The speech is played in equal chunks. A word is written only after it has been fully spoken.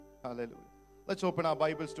Hallelujah. Let's open our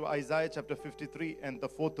Bibles to Isaiah chapter 53 and the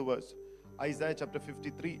 4th verse. Isaiah chapter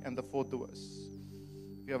 53 and the 4th verse.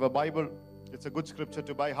 If you have a Bible, it's a good scripture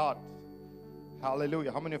to by heart.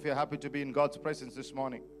 Hallelujah. How many of you are happy to be in God's presence this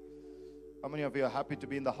morning? How many of you are happy to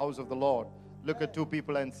be in the house of the Lord? Look at two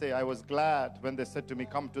people and say, I was glad when they said to me,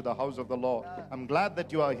 come to the house of the Lord. I'm glad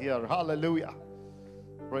that you are here. Hallelujah.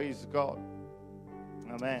 Praise God.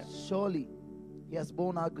 Amen. Surely He has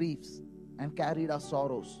borne our griefs and carried our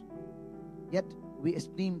sorrows. Yet we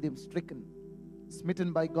esteemed Him stricken,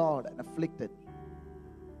 smitten by God and afflicted.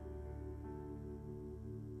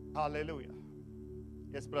 Hallelujah.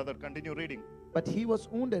 Yes, brother, continue reading. But He was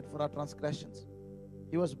wounded for our transgressions.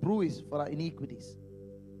 He was bruised for our iniquities.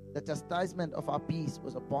 The chastisement of our peace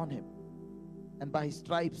was upon Him, and by His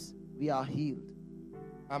stripes we are healed.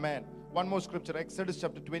 Amen. One more scripture, Exodus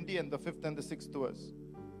chapter 20 and the 5th and the 6th verse.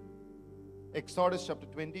 Exodus chapter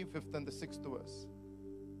 20, 5th and the 6th verse.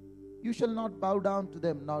 You shall not bow down to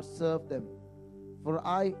them nor serve them. For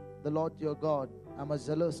I, the Lord your God, am a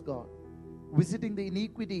jealous God, visiting the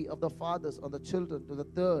iniquity of the fathers on the children to the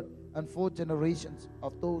third and fourth generations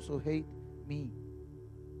of those who hate me,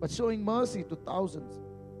 but showing mercy to thousands,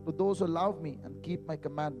 to those who love me and keep my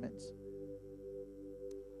commandments.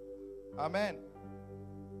 Amen.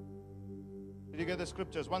 Did you get the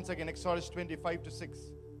scriptures? Once again, Exodus 25 to 6.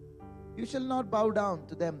 You shall not bow down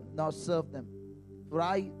to them nor serve them. For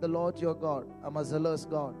I, the Lord your God, am a zealous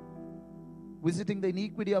God, visiting the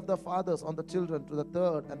iniquity of the fathers on the children to the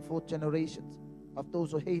third and fourth generations of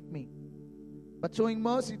those who hate me, but showing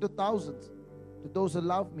mercy to thousands, to those who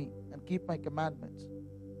love me and keep my commandments.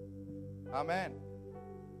 Amen.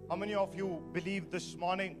 How many of you believe this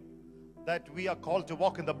morning that we are called to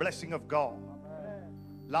walk in the blessing of God? Amen.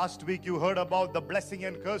 Last week you heard about the blessing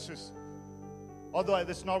and curses. Although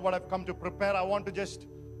this is not what I've come to prepare, I want to just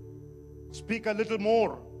speak a little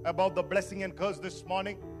more about the blessing and curse this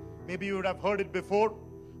morning. Maybe you would have heard it before,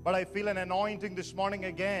 but I feel an anointing this morning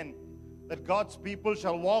again that God's people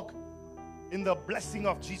shall walk in the blessing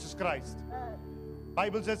of Jesus Christ.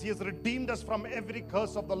 Bible says He has redeemed us from every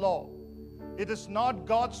curse of the law. It is not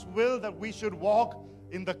God's will that we should walk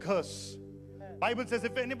in the curse. Bible says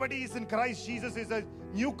if anybody is in Christ Jesus is a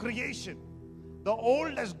new creation. The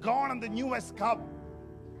old has gone and the new has come.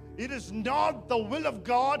 It is not the will of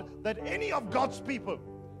God that any of God's people,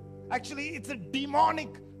 actually it's a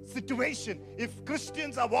demonic situation if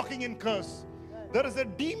Christians are walking in curse. There is a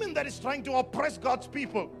demon that is trying to oppress God's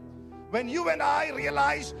people. When you and I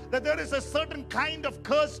realize that there is a certain kind of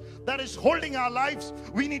curse that is holding our lives,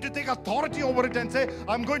 we need to take authority over it and say,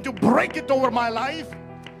 I'm going to break it over my life,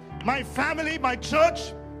 my family, my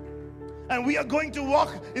church, and we are going to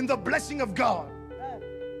walk in the blessing of God.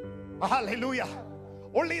 Hallelujah.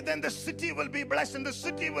 Only then the city will be blessed and the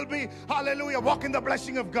city will be, hallelujah, walk in the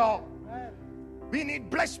blessing of God. We need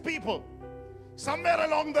blessed people. Somewhere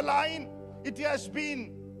along the line, it has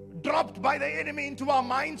been dropped by the enemy into our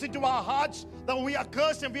minds, into our hearts, that we are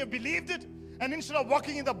cursed and we have believed it. And instead of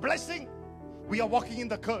walking in the blessing, we are walking in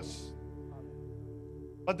the curse.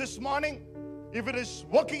 But this morning, if it is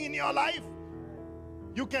working in your life,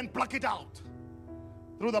 you can pluck it out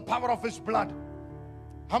through the power of His blood.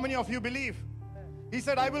 How many of you believe? He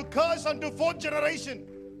said, I will curse unto fourth generation,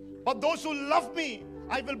 but those who love me,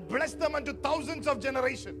 I will bless them unto thousands of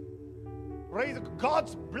generations. Praise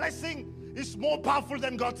God's blessing is more powerful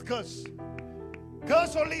than God's curse.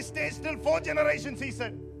 Curse only stays till 4 generations, He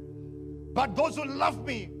said. But those who love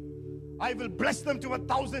me, I will bless them to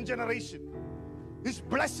 1,000 generations. His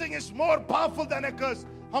blessing is more powerful than a curse.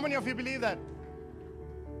 How many of you believe that?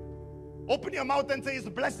 Open your mouth and say His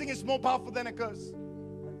blessing is more powerful than a curse.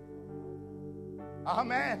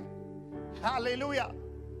 Amen. Hallelujah.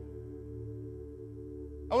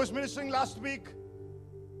 I was ministering last week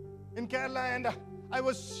in Kerala and I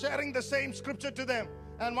was sharing the same scripture to them.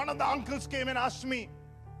 And one of the uncles came and asked me,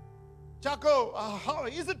 Chaco, how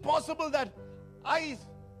is it possible that I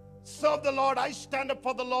serve the Lord, I stand up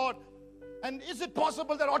for the Lord, and is it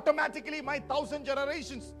possible that automatically my 1,000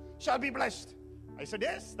 generations shall be blessed? I said,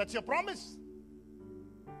 yes, that's your promise.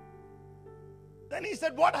 Then he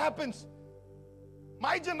said, what happens?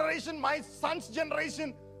 My generation, my son's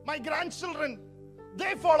generation, my grandchildren,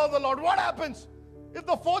 they follow the Lord. What happens if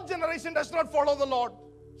the 4th generation does not follow the Lord?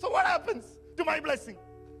 So what happens to my blessing?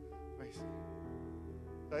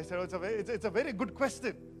 So I said, it's a very good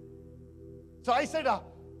question. So I said,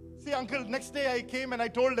 see uncle, next day I came and I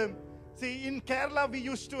told him, see in Kerala we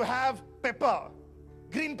used to have pepper,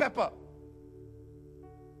 green pepper.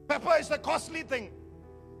 Pepper is a costly thing.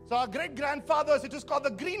 So our great grandfathers, it is called the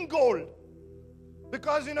green gold.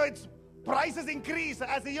 Because its prices increase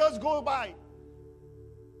as the years go by.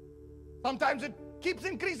 Sometimes it keeps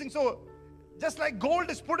increasing. So just like gold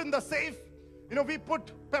is put in the safe, we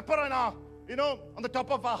put pepper on our, on the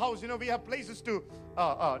top of our house. We have places to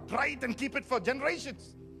dry it and keep it for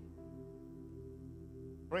generations.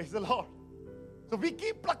 Praise the Lord. So we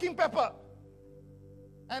keep plucking pepper.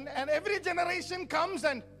 And every generation comes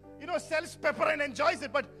and, sells pepper and enjoys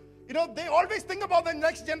it. But, they always think about the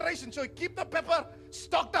next generation. So keep the pepper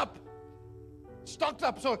stocked up. Stocked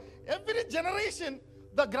up. So every generation,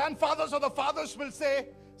 the grandfathers or the fathers will say,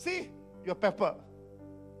 see, your pepper.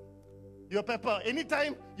 Your pepper.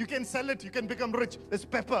 Anytime you can sell it, you can become rich. There's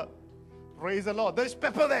pepper. Praise the Lord. There's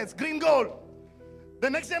pepper there. It's green gold. The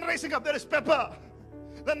next generation comes, there is pepper.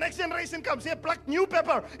 The next generation comes, here, pluck new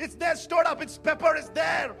pepper. It's there, stored up. It's pepper is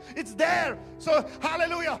there. It's there. So,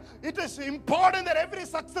 hallelujah. It is important that every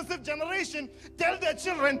successive generation tell their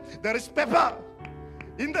children there is pepper.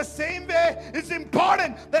 In the same way, it's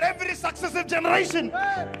important that every successive generation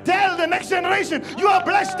tell the next generation, you are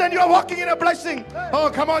blessed and you are walking in a blessing.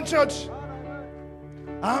 Oh, come on, church.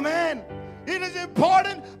 Amen. It is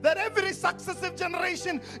important that every successive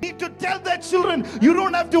generation need to tell their children, you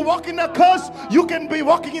don't have to walk in a curse, you can be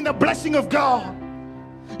walking in the blessing of God.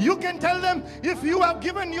 You can tell them, if you have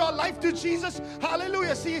given your life to Jesus,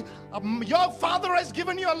 hallelujah, see, your father has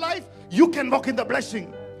given your life, you can walk in the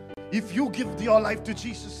blessing. If you give your life to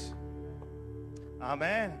Jesus.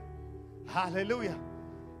 Amen. Hallelujah.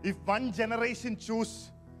 If one generation choose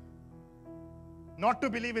not to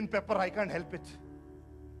believe in pepper, I can't help it.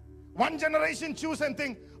 One generation choose and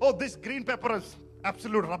think, oh, this green pepper is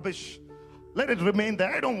absolute rubbish. Let it remain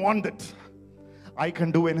there. I don't want it. I can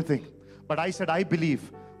do anything. But I said, I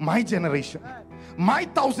believe my generation, my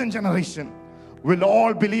 1,000 generation will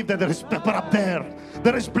all believe that there is pepper up there.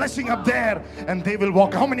 There is blessing up there. And they will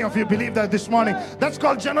walk. How many of you believe that this morning? That's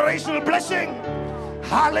called generational blessing.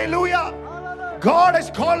 Hallelujah. God has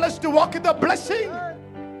called us to walk in the blessing.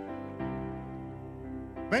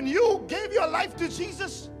 When you gave your life to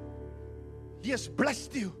Jesus, He has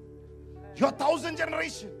blessed you. Your 1,000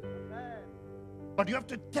 generation. But you have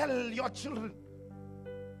to tell your children.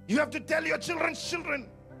 You have to tell your children's children.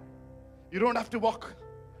 You don't have to walk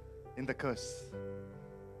in the curse.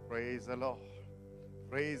 Praise the Lord.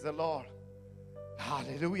 Praise the Lord.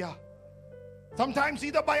 Hallelujah. Sometimes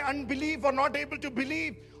either by unbelief or not able to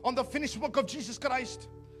believe on the finished work of Jesus Christ,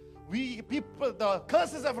 the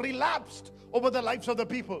curses have relapsed over the lives of the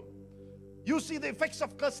people. You see the effects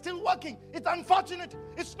of curse still working. It's unfortunate.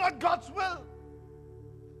 It's not God's will.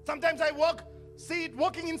 Sometimes I see it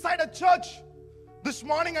working inside a church. This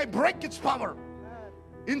morning I break its power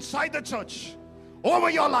inside the church over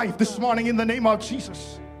your life this morning in the name of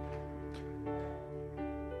Jesus.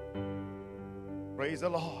 Praise the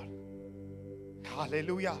Lord.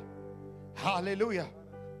 Hallelujah. Hallelujah.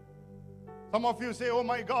 Some of you say, oh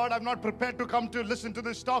my God, I'm not prepared to come to listen to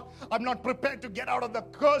this talk. I'm not prepared to get out of the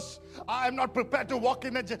curse. I'm not prepared to walk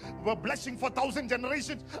in a blessing for 1,000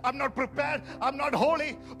 generations. I'm not prepared. I'm not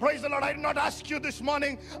holy. Praise the Lord. I did not ask you this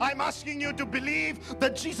morning. I'm asking you to believe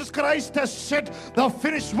that Jesus Christ has shed the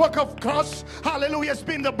finished work of cross. Hallelujah.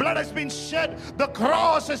 The blood has been shed. The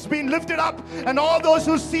cross has been lifted up. And all those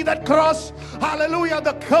who see that cross, hallelujah,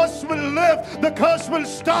 the curse will live. The curse will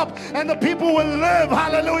stop. And the people will live.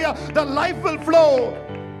 Hallelujah. The life will flow.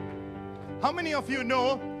 How many of you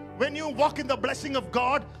know when you walk in the blessing of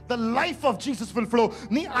God, the life of Jesus will flow?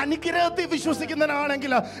 Nee anikirathi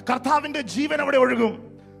vishwasikunnaanengil karthavinte jeevan avade olugum.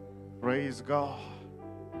 Praise God.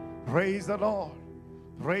 Praise the Lord.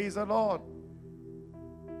 Praise the Lord.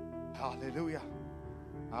 Hallelujah.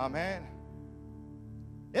 Amen.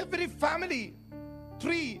 Every family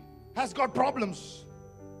tree has got problems.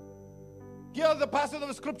 Here the passage of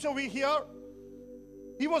the scripture we hear,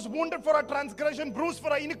 He was wounded for our transgression, bruised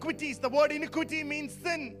for our iniquities. The word iniquity means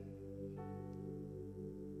sin.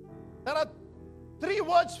 There are 3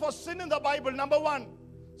 words for sin in the Bible. Number 1,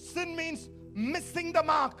 sin means missing the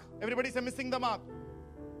mark. Everybody say missing the mark.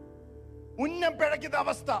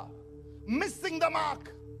 Missing the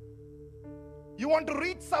mark. You want to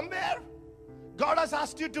reach somewhere? God has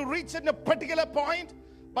asked you to reach at a particular point,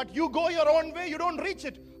 but you go your own way, you don't reach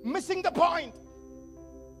it. Missing the point.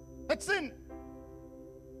 That's sin.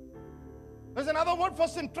 There's another word for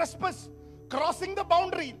sin, trespass, crossing the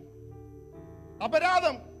boundary.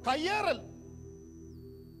 Aparadam, kayeral.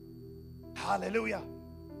 Hallelujah.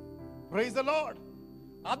 Praise the Lord.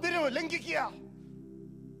 Adiru lengikiya.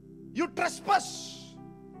 You trespass.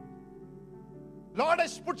 Lord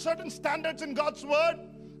has put certain standards in God's word.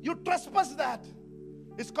 You trespass that.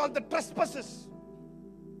 It's called the trespasses.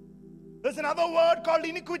 There's another word called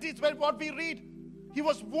iniquity. It's what we read. He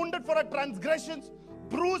was wounded for our transgressions,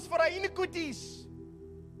 bruised for our iniquities.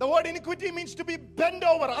 The word iniquity means to be bent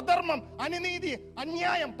over. Adharmam, aninidi,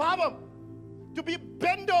 anyayam, pavam. To be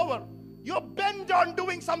bent over. You're bent on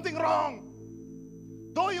doing something wrong.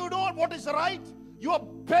 Though you know what is right, you are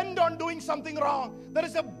bent on doing something wrong. There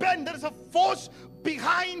is a bend, there is a force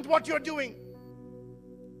behind what you're doing.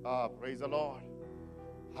 Praise the Lord.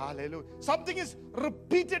 Hallelujah. Something is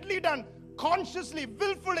repeatedly done, consciously,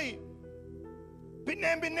 willfully.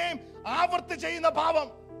 Pinnem, avarthu cheyunna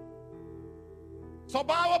pavam.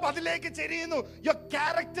 Swabhavam adilekku cheriyunnu. Your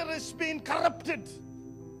character is being corrupted.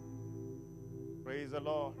 Praise the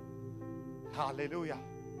Lord. Hallelujah.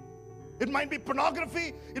 It might be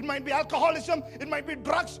pornography, it might be alcoholism, it might be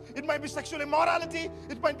drugs, it might be sexual immorality,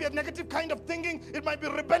 it might be a negative kind of thinking, it might be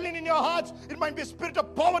rebellion in your hearts, it might be a spirit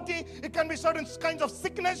of poverty, it can be certain kinds of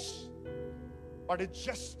sickness, but it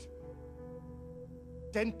just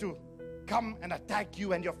tend to come and attack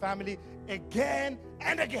you and your family again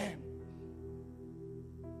and again.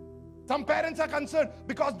 Some parents are concerned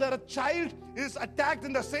because their child is attacked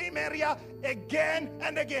in the same area again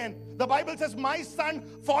and again. The Bible says, my son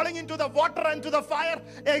falling into the water and to the fire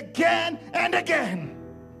again and again.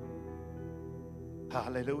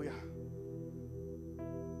 Hallelujah.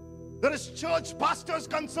 There is church pastors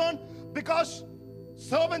concerned because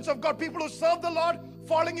servants of God, people who serve the Lord,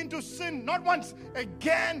 falling into sin, not once,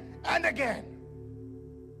 again and again.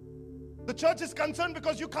 The church is concerned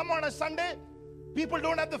because you come on a Sunday, people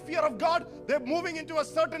don't have the fear of God. They're moving into a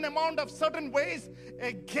certain amount of certain ways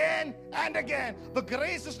again and again. The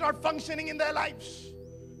grace is not functioning in their lives.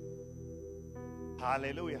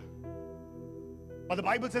 Hallelujah. But the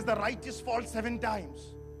Bible says the righteous falls 7 times,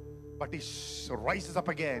 but he rises up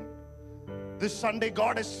again. This Sunday,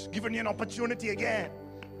 God has given you an opportunity again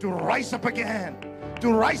to rise up again.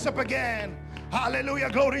 To rise up again. Hallelujah.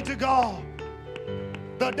 Glory to God.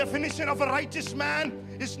 The definition of a righteous man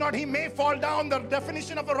is not he may fall down. The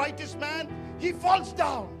definition of a righteous man, he falls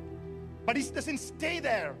down. But he doesn't stay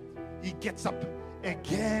there. He gets up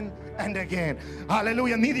again and again.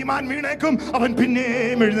 Hallelujah. Neediman veenekum, avan pinne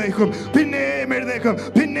ezhudekkum, pinne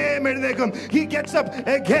ezhudekkum, pinne ezhudekkum. He gets up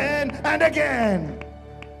again and again.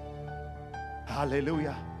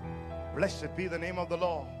 Hallelujah. Blessed be the name of the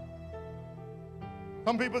Lord.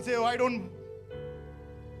 Some people say, oh, I don't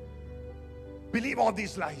believe all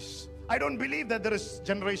these lies. I don't believe that there is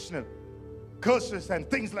generational curses and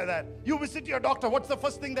things like that. You visit your doctor, what's the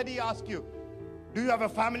first thing that he asks you? Do you have a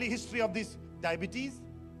family history of this diabetes?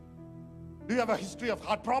 Do you have a history of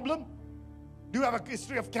heart problem? Do you have a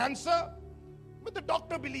history of cancer? But the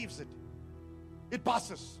doctor believes it. It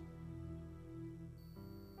passes.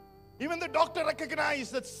 Even the doctor recognizes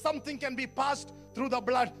that something can be passed through the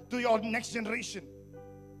blood to your next generation.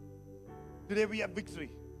 Today we have victory.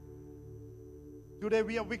 Today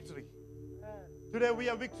we have victory. Today we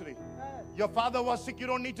have victory. Your father was sick, you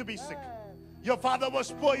don't need to be sick. Your father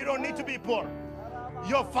was poor, you don't need to be poor.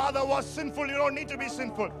 Your father was sinful, you don't need to be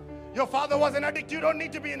sinful. Your father was an addict, you don't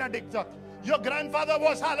need to be an addict. Your grandfather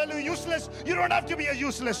was, hallelujah, useless. You don't have to be a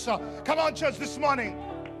useless. Come on, church, this morning.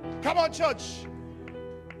 Come on, church.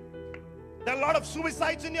 There are a lot of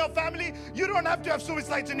suicides in your family. You don't have to have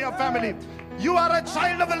suicides in your family. You are a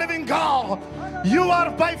child of the living God. You are,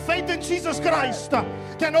 by faith in Jesus Christ,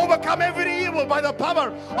 can overcome every evil by the power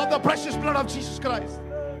of the precious blood of Jesus Christ.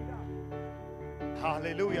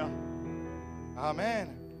 Hallelujah.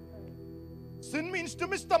 Amen. Sin means to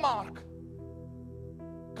miss the mark.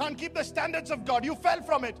 Can't keep the standards of God. You fell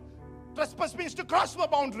from it. Trespass means to cross the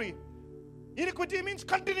boundary. Iniquity means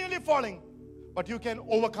continually falling. But you can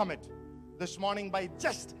overcome it this morning by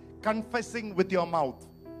just confessing with your mouth.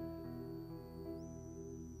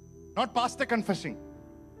 Not pastor confessing.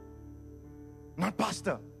 Not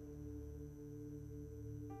pastor.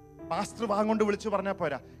 Pastor വാങ്ങോണ്ട് വിളിച്ചു പറഞ്ഞാൽ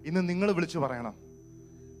പോരാ. ഇന്ന് നിങ്ങൾ വിളിച്ചു പറയണം.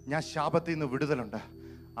 ഞാൻ ശാപത്തിൽ നിന്ന് വിടുതലുണ്ട്.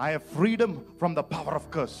 I have freedom from the power of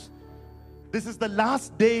curse. This is the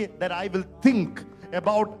last day that I will think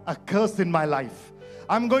about a curse in my life.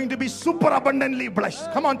 I'm going to be super abundantly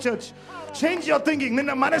blessed. Come on, church. Change your thinking.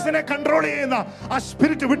 Ninna manasine control cheyna aa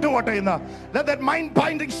spirit vittu ottayna. Let that mind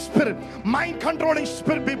binding spirit, mind controlling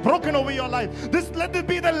spirit be broken over your life. Let it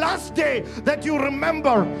be the last day that you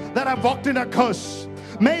remember that I've walked in a curse.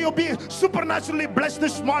 May you be supernaturally blessed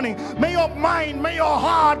this morning. May your mind, may your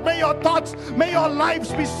heart, may your thoughts, may your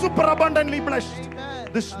lives be super abundantly blessed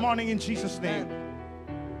this morning in Jesus' name.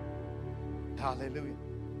 Hallelujah.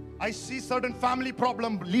 I see certain family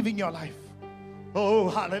problem leaving your life. Oh,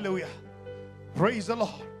 hallelujah. Praise the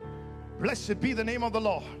Lord. Blessed be the name of the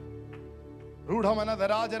Lord.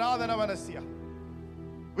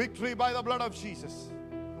 Victory by the blood of Jesus.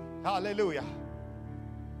 Hallelujah.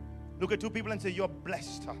 Look at two people and say, you're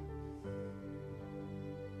blessed.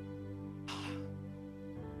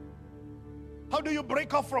 How do you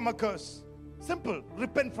break off from a curse? Simple.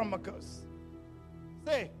 Repent from a curse.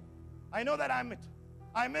 Say, I know that I'm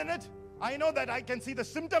in it. I know that I can see the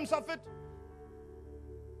symptoms of it.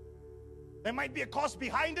 There might be a cause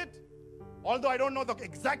behind it. Although I don't know the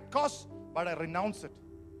exact cause, but I renounce it.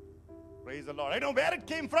 Praise the Lord. I know where it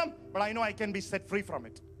came from, but I know I can be set free from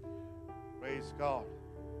it. Praise God.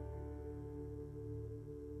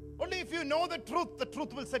 Only if you know the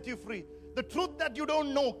truth will set you free. The truth that you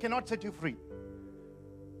don't know cannot set you free.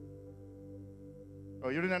 Oh,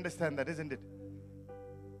 you didn't understand that, isn't it?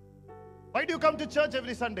 Why do you come to church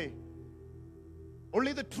every Sunday?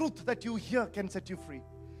 Only the truth that you hear can set you free.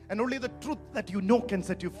 And only the truth that you know can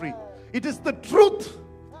set you free. It is the truth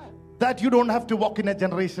that you don't have to walk in a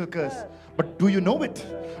generational curse. But do you know it?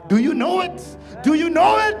 Do you know it? Do you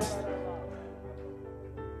know it?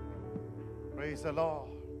 Praise the Lord.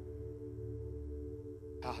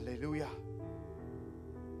 Hallelujah.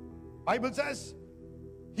 Bible says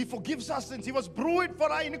He forgives us sins. He was bruised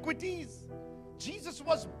for our iniquities. Jesus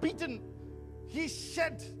was beaten. He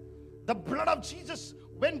shed the blood of Jesus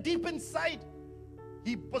went deep inside.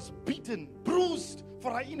 He was beaten, bruised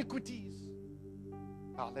for our iniquities.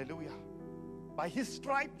 Hallelujah. By His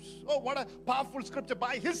stripes. Oh, what a powerful scripture.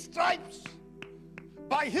 By His stripes.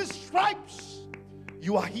 By His stripes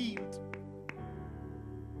you are healed.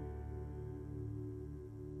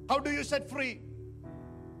 How do you set free?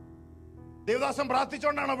 ദേവദാസം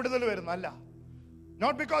പ്രാർത്ഥിച്ചുകൊണ്ടാണ് വിടുതൽ വരുന്നത്. അല്ല.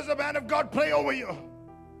 Not because the man of God pray over you.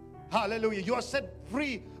 Hallelujah. You are set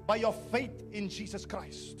free by your faith in Jesus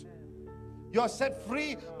Christ. You are set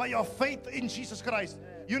free by your faith in Jesus Christ.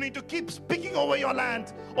 You need to keep speaking over your land,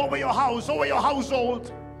 over your house, over your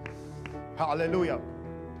household. Hallelujah.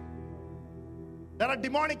 There are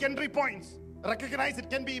demonic entry points. Recognize it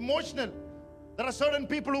can be emotional. There are certain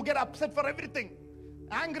people who get upset for everything,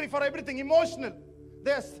 angry for everything, emotional.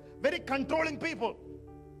 They're very controlling people.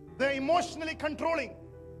 They're emotionally controlling.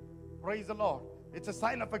 Praise the Lord. It's a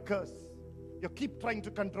sign of a curse. You keep trying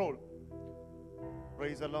to control.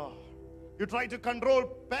 Praise the Lord. You try to control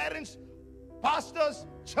parents, pastors,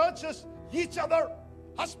 churches, each other,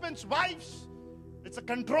 husbands, wives. It's a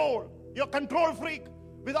control. You're a control freak.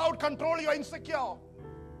 Without control, you're insecure.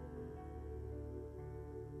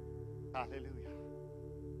 Hallelujah.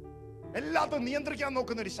 എല്ലാത്തും നിയന്ത്രിക്കാൻ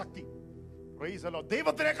നോക്കുന്ന ഒരു ശക്തി. Praise the Lord.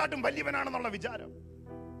 ദൈവത്തിനെക്കാട്ടും വലിയവനാണെന്നുള്ള വിചാരം.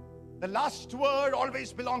 The last word always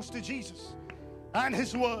belongs to Jesus and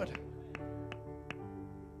His word.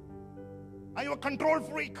 Are you a control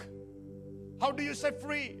freak? How do you set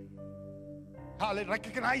free? Hallelujah.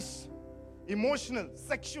 Recognize emotional,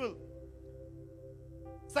 sexual.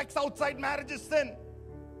 Sex outside marriage is sin.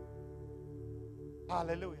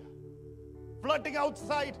 Hallelujah. Flirting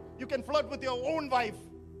outside, you can flirt with your own wife.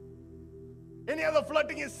 Any other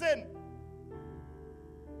flirting is sin.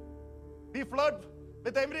 We flirt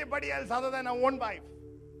with everybody else other than our own wife.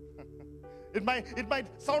 It might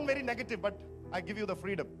sound very negative, but I give you the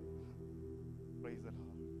freedom. Praise the Lord.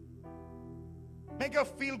 Make her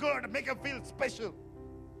feel good, make her feel special.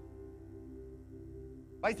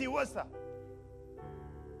 Vice versa.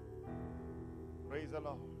 Praise the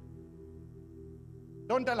Lord.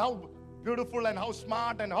 Don't tell how beautiful and how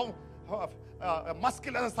smart and how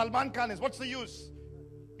muscular Salman Khan is. What's the use?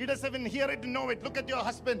 He doesn't even hear it to know it. Look at your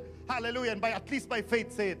husband. Hallelujah. And at least by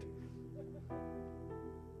faith say it.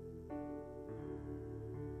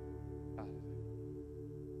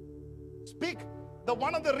 Speak.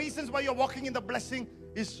 One of the reasons why you're walking in the blessing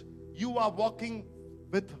is you are walking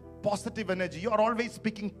with positive energy. You are always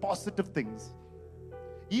speaking positive things.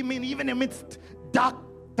 Even amidst dark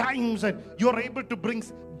times, and you're able to bring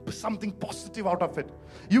something positive out of it.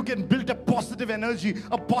 You can build a positive energy,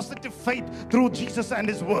 a positive faith through Jesus and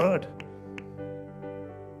His word.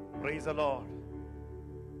 Praise the Lord.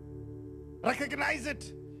 Recognize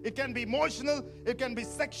it. It can be emotional, it can be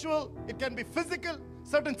sexual, it can be physical,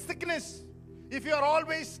 certain sickness. If you are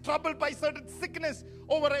always troubled by certain sickness,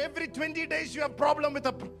 over every 20 days you have problem with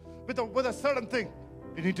a certain thing,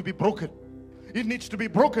 you need to be broken. It needs to be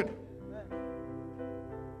broken.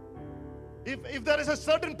 If there is a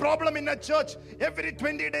certain problem in a church, every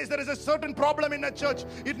 20 days there is a certain problem in a church,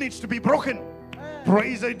 it needs to be broken.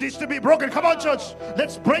 Praise, it needs to be broken. Come on, church.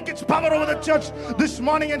 Let's break its power over the church this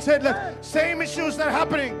morning and say, same issues that are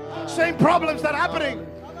happening, same problems that are happening.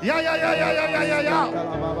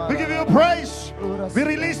 Yeah. We give you praise. We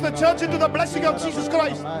release the church into the blessing of Jesus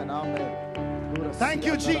Christ. Thank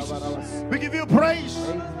you, Jesus. We give you praise.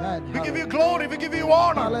 We give you glory. We give you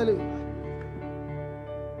honor. Hallelujah.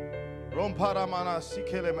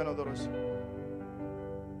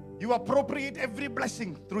 You appropriate every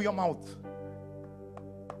blessing through your mouth.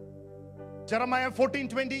 Jeremiah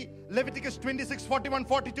 14:20, Leviticus 26:41,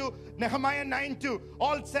 42, Nehemiah 9:2,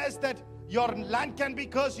 all says that your land can be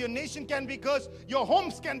cursed, your nation can be cursed, your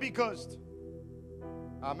homes can be cursed.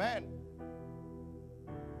 Amen.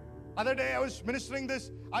 Other day I was ministering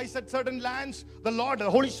this. I said certain lands, the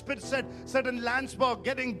Holy Spirit said certain lands were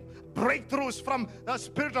getting breakthroughs from the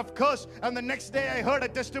spirit of curse. And the next day I heard a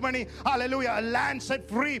testimony, hallelujah, a land set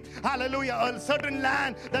free, hallelujah, a certain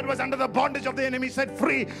land that was under the bondage of the enemy set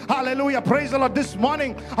free, hallelujah. Praise the Lord. This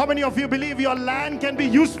morning, how many of you believe your land can be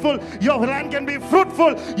useful, your land can be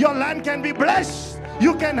fruitful, your land can be blessed?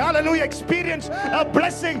 You can, hallelujah, experience a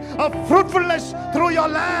blessing of fruitfulness through your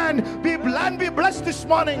land. Land be blessed this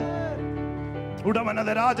morning.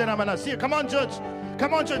 See, come on, church.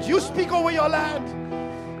 Come on, church. You speak over your land.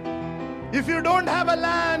 If you don't have a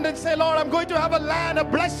land, and say, Lord, I'm going to have a land, a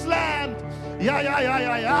blessed land.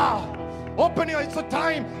 Yeah. Open your, it's a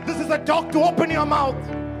time. This is a talk to open your mouth.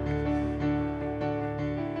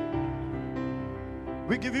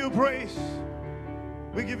 We give you praise.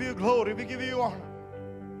 We give you glory. We give you honor.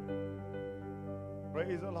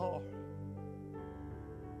 Praise the Lord.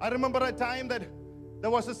 I remember a time that there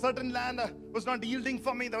was a certain land that was not yielding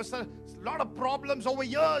for me. There was a lot of problems over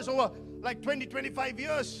years, over like 20, 25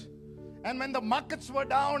 years. And when the markets were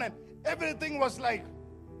down and everything was like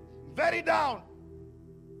very down,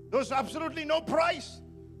 there was absolutely no price.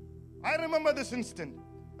 I remember this instant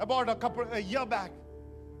about a year back.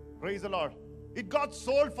 Praise the Lord. It got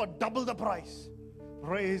sold for double the price.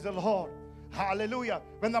 Praise the Lord. Hallelujah.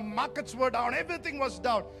 When the markets were down, everything was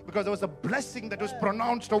down because there was a blessing that was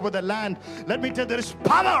pronounced over the land. Let me tell you, there is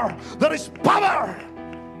power. There is power.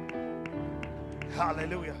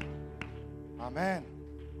 Hallelujah. Amen.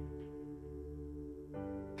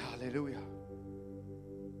 Hallelujah.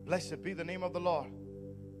 Blessed be the name of the Lord.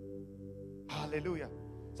 Hallelujah.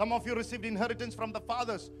 Some of you received inheritance from the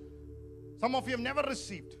fathers. Some of you have never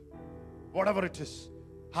received. Whatever it is.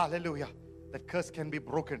 Hallelujah. That curse can be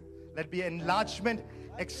broken. Let be enlargement,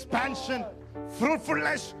 expansion,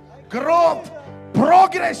 fruitfulness, growth,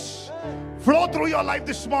 progress flow through your life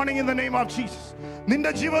this morning in the name of Jesus.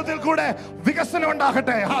 Ninda jeevathil kuda vikasanam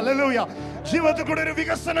undagate. Hallelujah. Jeevathil kuda oru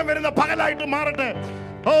vikasanam varuna pagalayittu maarate.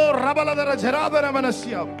 Oh, rabaladara jaradara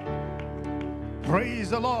manasya.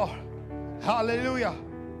 Praise the Lord. Hallelujah.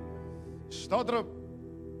 Stotram.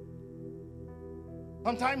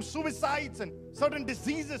 Sometimes suicides and certain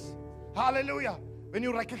diseases. Hallelujah. When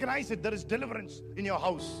you recognize it, there is deliverance in your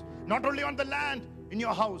house. Not only on the land, in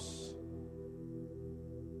your house.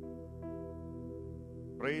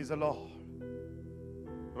 Praise the Lord.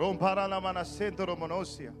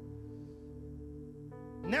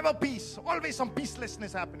 Never peace. Always some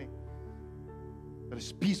peacelessness happening. There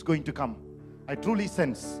is peace going to come. I truly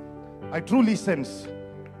sense.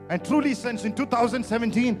 And truly sense in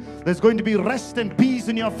 2017, there's going to be rest and peace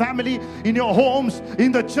in your family, in your homes,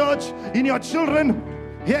 in the church, in your children.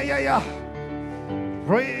 Yeah.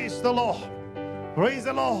 Praise the Lord. Praise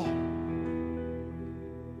the Lord.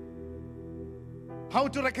 How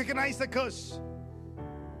to recognize the curse?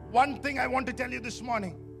 One thing I want to tell you this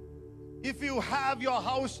morning. If you have your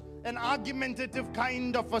house an argumentative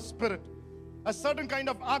kind of a spirit, a certain kind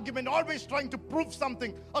of argument, always trying to prove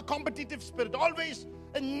something, a competitive spirit, always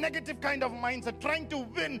a negative kind of mindset, trying to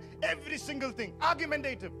win every single thing,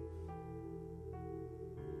 argumentative.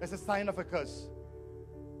 That's a sign of a curse.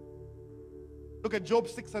 Look at Job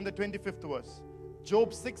 6 and the 25th verse.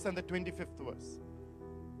 Job 6 and the 25th verse.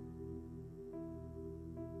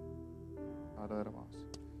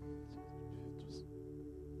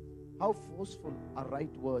 How forceful are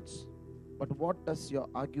right words, but what does your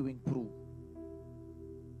arguing prove?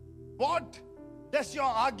 What does your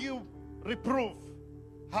argue reprove?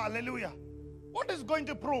 Hallelujah. What is going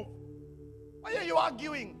to prove? Why are you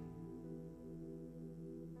arguing?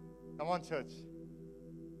 Come on, church.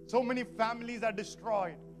 So many families are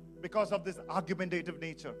destroyed because of this argumentative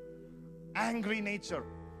nature, angry nature.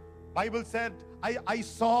 Bible said, I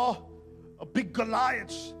saw a big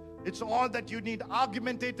Goliath. It's all that you need.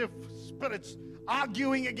 Argumentative spirits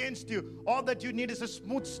arguing against you. All that you need is a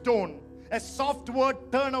smooth stone. A soft word,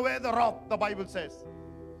 turn away the wrath, the Bible says.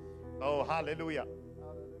 Oh, hallelujah.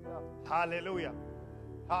 Hallelujah.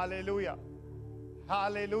 Hallelujah.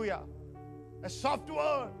 Hallelujah. A soft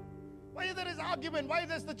word. Why there is argument? Why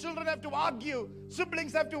does the children have to argue?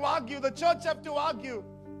 Siblings have to argue. The church have to argue.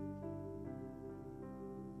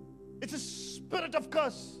 It's a spirit of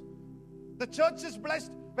curse. The church is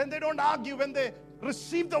blessed when they don't argue, when they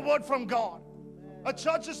receive the word from God. A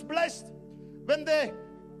church is blessed when they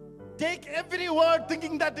take every word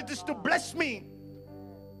thinking that it is to bless me.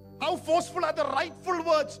 How forceful are the rightful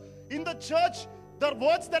words? In the church, The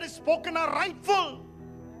words that is spoken are rightful.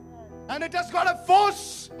 And it has got a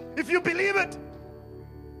force if you believe it.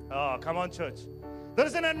 Oh, come on, church. There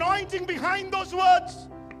is an anointing behind those words.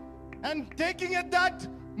 And taking at that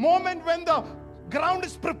moment when the ground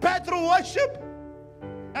is prepared through worship,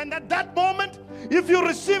 and at that moment, if you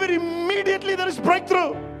receive it immediately, there is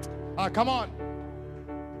breakthrough. Come on.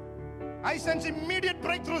 I sense immediate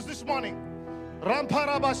breakthroughs this morning.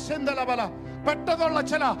 Ramparaba Sendalabala. പെട്ടെന്നുള്ള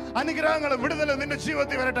ചില അനുഗ്രഹങ്ങൾ വിടുതൽ നിന്റെ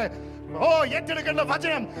ജീവിതത്തിൽ വരട്ടെ. ഓ, ഏറ്റെടുക്കേണ്ട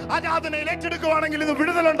വചനം ആരാധനയിൽ ഏറ്റെടുക്കുവാണെങ്കിൽ ഇത്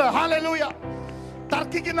വിടുതലുണ്ട്. ഹല്ലേലൂയ.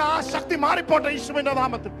 തർക്കിക്കുന്ന ആ ശക്തി മാറിപ്പോട്ടെ യേശുവിന്റെ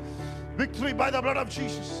നാമത്തിൽ. Victory by the blood of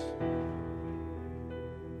Jesus.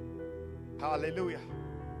 Hallelujah.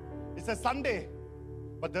 It's a Sunday,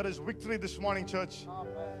 but there is victory this morning, church.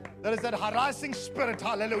 There is that harassing spirit.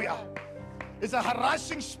 Hallelujah. It's a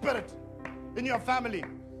harassing spirit in your family.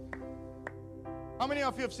 How many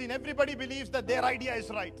of you have seen? Everybody believes that their idea is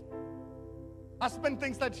right. Husband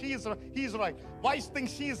thinks that he is right. Wife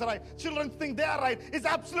thinks she is right. Children think they are right. It's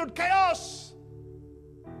absolute chaos.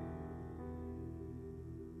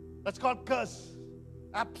 That's called curse.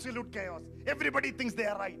 Absolute chaos. Everybody thinks they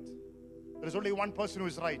are right. There is only one person who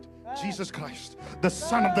is right. Jesus Christ, the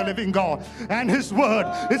Son of the living God. And His word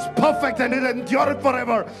is perfect and it endureth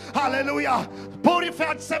forever. Hallelujah.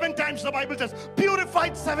 Purified 7 times, the Bible says.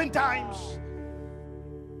 Purified 7 times.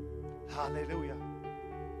 Hallelujah.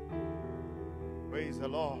 Praise the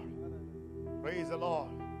Lord. Praise the Lord.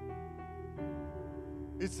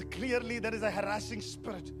 It's clearly there is a harassing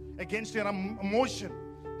spirit against your emotion.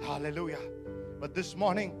 Hallelujah. But this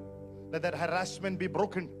morning, let that harassment be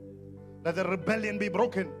broken. Let the rebellion be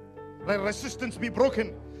broken. Let resistance be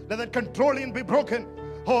broken. Let that controlling be broken.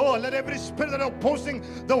 Oh, let every spirit that is opposing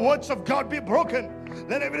the words of God be broken.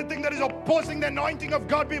 Let everything that is opposing the anointing of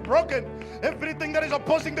God be broken. Everything that is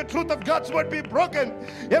opposing the truth of God's word be broken.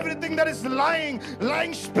 Everything that is lying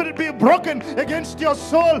spirit be broken against your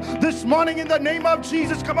soul this morning in the name of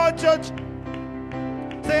Jesus. Come on, church.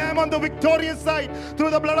 Say, I'm on the victorious side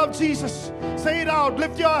through the blood of Jesus. Say it out.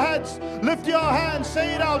 Lift your heads. Lift your hands.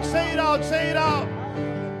 Say it out. Say it out. Say it out.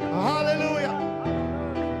 Hallelujah.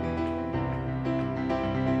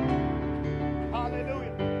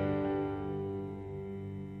 Hallelujah.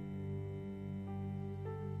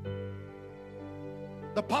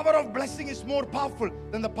 The power of blessing is more powerful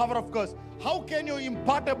than the power of curse. How can you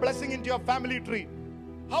impart a blessing into your family tree?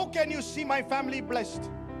 How can you see my family blessed?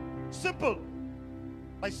 Simple.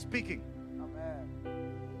 By speaking. Amen.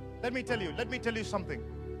 Let me tell you something.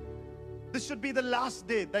 This should be the last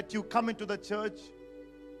day that you come into the church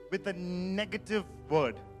with a negative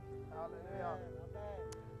word. Hallelujah.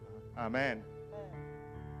 Amen.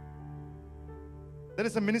 There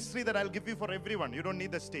is a ministry that I'll give you for everyone. You don't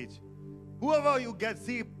need the stage. Whoever you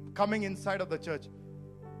see coming inside of the church,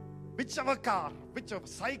 whichever car, whichever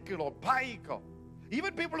cycle or bike, or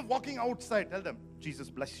even people walking outside, tell them,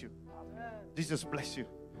 Jesus bless you. Jesus bless you.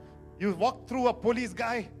 You walk through a police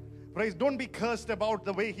guy, praise, don't be cursed about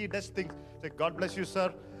the way he does things. Say, God bless you,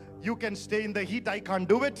 sir. You can stay in the heat. I can't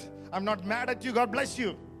do it. I'm not mad at you. God bless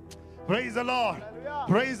you. Praise the Lord. Hallelujah.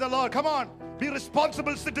 Praise the Lord. Come on. Be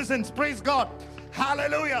responsible citizens. Praise God.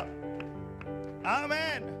 Hallelujah.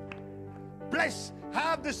 Amen. Bless.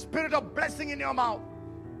 Have the spirit of blessing in your mouth.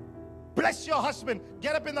 Bless your husband.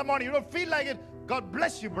 Get up in the morning. You don't feel like it. God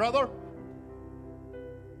bless you, brother.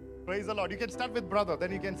 Praise the Lord. You can start with brother,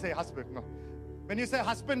 then you can say husband. No. When you say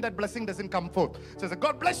husband, that blessing doesn't come forth. So say,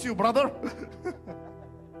 God bless you, brother.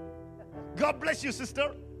 God bless you,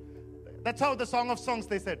 sister. That's how the Song of Songs,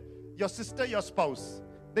 they said. Your sister, your spouse.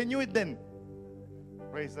 They knew it then.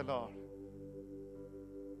 Praise the Lord.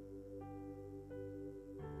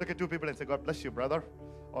 Look at 2 people and say, God bless you, brother.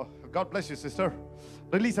 Oh, God bless you, sister.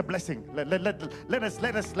 Release a blessing. Let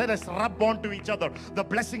us rub onto each other the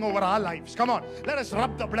blessing over our lives. Come on. Let us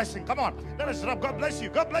rub the blessing. Come on. Let us rub. God bless you.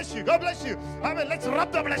 God bless you. God bless you. Amen. Let's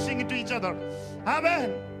rub the blessing into each other.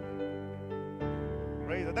 Amen.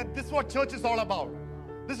 Praise God. This is what church is all about.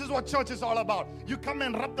 This is what church is all about. You come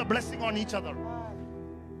and rub the blessing on each other.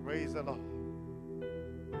 Praise the Lord.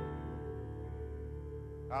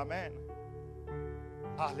 Amen.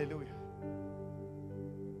 Hallelujah.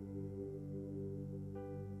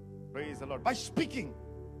 Praise the Lord. By speaking.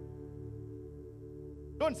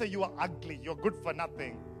 Don't say you are ugly, you're good for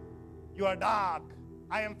nothing. You are dark.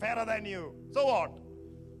 I am fairer than you. So what?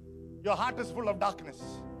 Your heart is full of darkness.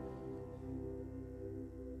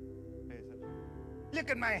 Praise the Lord. Look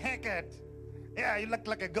at my haircut. Yeah, you look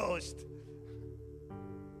like a ghost.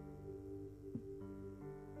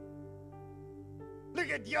 Look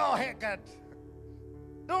at your haircut.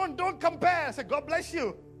 Don't compare. Say, God bless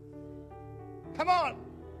you. Come on.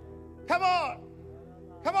 Come on.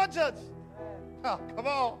 Come on, church. Come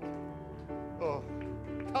on. Oh,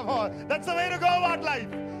 come on. That's the way to go about life.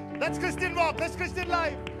 That's Christian walk. That's Christian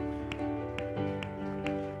life.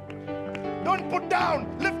 Don't put down.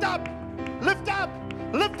 Lift up. Lift up.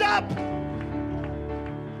 Lift up.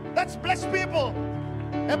 That's blessed people.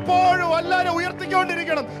 എപ്പോഴും എല്ലാവരും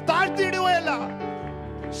ഉയർത്തിക്കൊണ്ടിരിക്കണം. താഴ്ത്തിയിടുകയല്ല,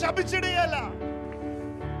 ശപിച്ചിടുകയല്ല.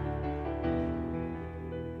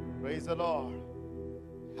 Praise the Lord.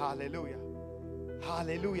 Hallelujah.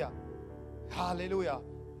 Hallelujah. Hallelujah.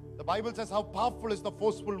 The Bible says how powerful is the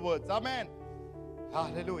forceful words. Amen.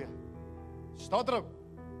 Hallelujah. Stotram.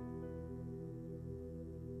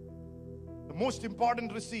 The most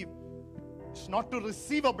important receive is not to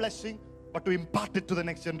receive a blessing, but to impart it to the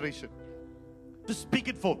next generation, to speak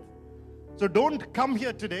it forth. So don't come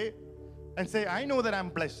here today and say, I know that I'm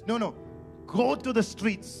blessed. No. Go to the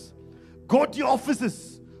streets, go to your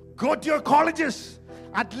offices, go to your colleges.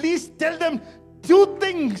 At least tell them 2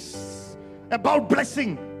 things about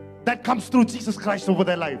blessing that comes through Jesus Christ over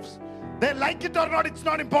their lives. They like it or not, it's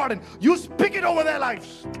not important. You speak it over their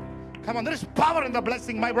lives. Come on, there is power in the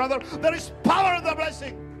blessing, my brother. There is power in the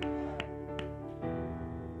blessing.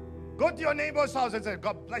 Go to your neighbor's house and say,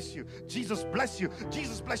 God bless you. Jesus bless you.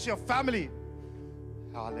 Jesus bless your family.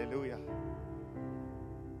 Hallelujah.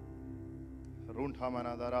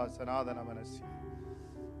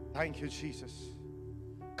 Thank you, Jesus.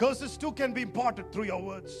 Curses too can be imparted through your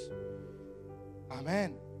words.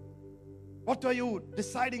 Amen. What are you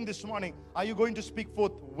deciding this morning? Are you going to speak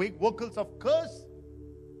forth vocals of curse?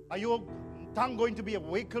 Are your tongue going to be a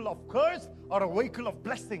vehicle of curse or a vehicle of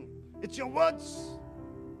blessing? It's your words.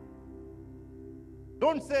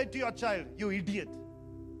 Don't say to your child, you idiot.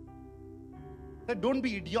 Say, don't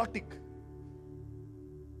be idiotic.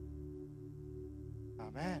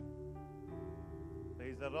 Amen.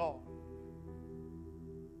 Praise the Lord.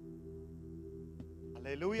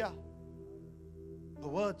 Hallelujah. The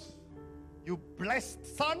words. You blessed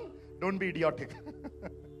son, don't be idiotic.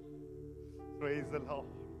 Praise the Lord.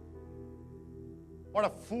 What a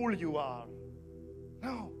fool you are.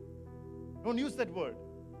 No. Don't use that word.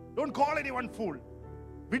 Don't call anyone fool.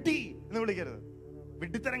 Viddi ennu vilikkaruthu.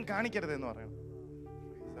 Vidditharam kanikkaruthu ennu parayanu.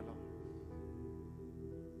 Praise the Lord.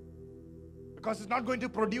 Because it's not going to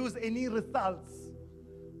produce any results.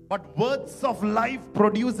 But words of life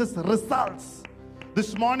produces results.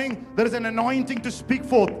 This morning, there is an anointing to speak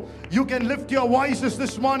forth. You can lift your voices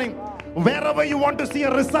this morning. Wherever you want to see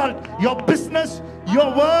a result, your business,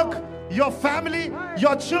 your work, your family,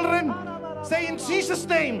 your children, say in Jesus'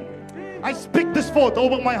 name, I speak this forth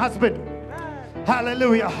over my husband.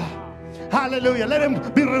 Hallelujah. Hallelujah. Let him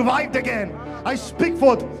be revived again. I speak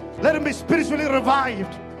forth. Let him be spiritually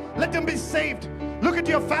revived. Let him be saved. Look at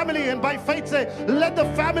your family and by faith say, let the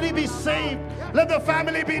family be saved. Let the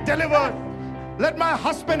family be delivered. Let my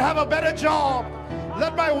husband have a better job.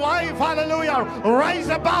 Let my wife, hallelujah, rise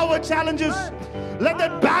above her challenges. Let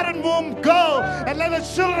that barren womb go and let the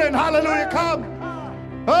children, hallelujah, come.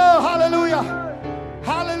 Oh, hallelujah.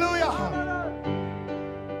 Hallelujah.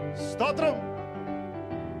 Stotram.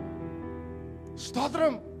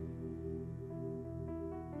 Stotram.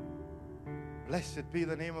 Blessed be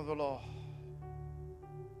the name of the Lord.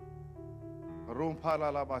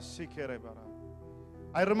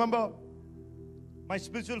 I remember my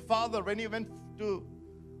spiritual father, when he went to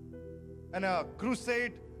a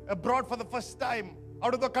crusade abroad for the first time,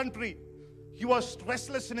 out of the country, he was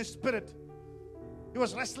restless in his spirit. He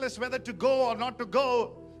was restless whether to go or not to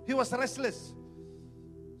go. He was restless.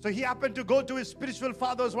 So he happened to go to his spiritual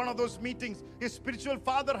father's one of those meetings. His spiritual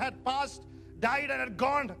father had passed, died and had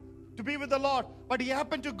gone to be with the Lord. But he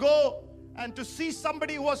happened to go and to see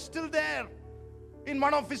somebody who was still there in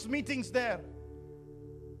one of his meetings there.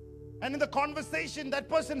 And in the conversation, that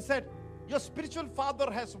person said, your spiritual father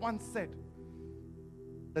has once said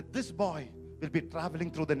that this boy will be traveling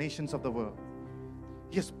through the nations of the world.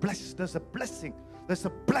 He is blessed. There's a blessing. There's a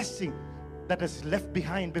blessing that is left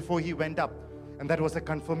behind before he went up. And that was a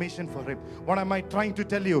confirmation for him. What am I trying to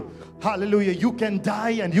tell you? Hallelujah. You can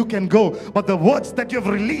die and you can go. But the words that you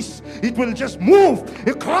have released, it will just move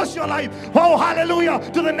across your life. Oh, hallelujah.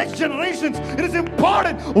 To the next generations. It is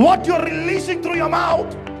important what you're releasing through your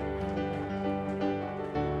mouth.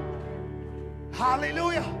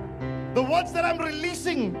 Hallelujah. The words that I'm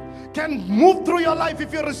releasing can move through your life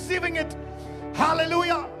if you're receiving it.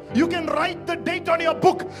 Hallelujah. You can write the date on your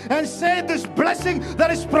book and say this blessing that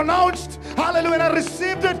is pronounced. Hallelujah. And I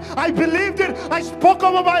received it. I believed it. I spoke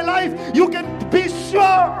over my life. You can be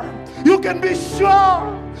sure. You can be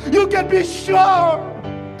sure. You can be sure.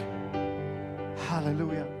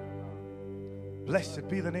 Hallelujah. Blessed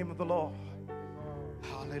be the name of the Lord.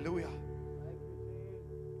 Hallelujah.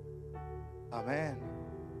 Amen.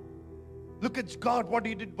 Look at God, what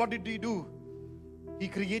he did. What did he do? He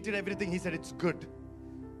created everything. He said it's good.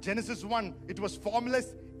 Genesis 1, it was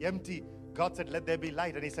formless, empty. God said, let there be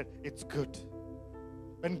light. And he said, it's good.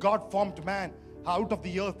 When God formed man out of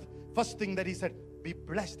the earth, first thing that he said, be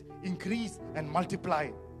blessed, increase and multiply.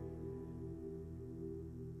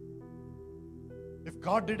 If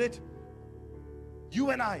God did it,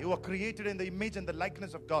 you and I, who are created in the image and the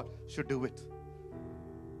likeness of God, should do it.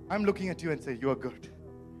 I'm looking at you and say, you are good.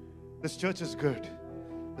 This church is good.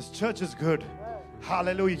 This church is good.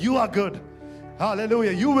 Hallelujah. You are good.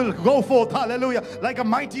 Hallelujah. You will go forth, hallelujah, like a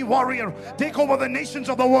mighty warrior. Take over the nations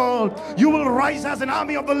of the world. You will rise as an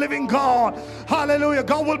army of the living God. Hallelujah.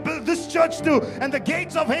 God will build this church too, and the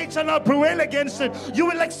gates of hate shall not prevail against it. You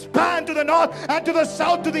will expand to the north and to the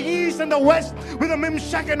south, to the east and the west with a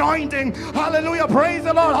Mimshak anointing. Hallelujah. Praise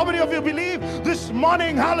the Lord. How many of you believe this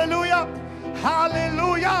morning? Hallelujah.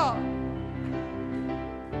 Hallelujah.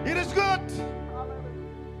 It is good.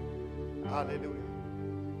 Hallelujah.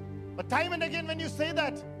 But time and again when you say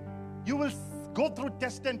that, you will go through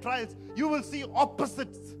tests and trials. You will see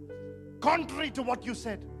opposites, contrary to what you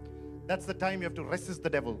said. That's the time you have to resist the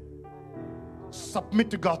devil. Submit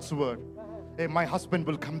to God's word. Hey, my husband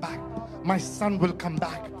will come back. My son will come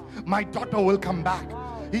back. My daughter will come back.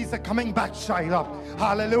 He's a coming back child.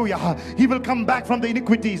 Hallelujah. He will come back from the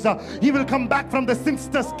iniquities. He will come back from the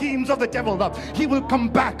sinister schemes of the devil. He will come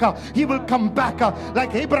back. He will come back.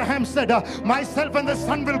 Like Abraham said, myself and the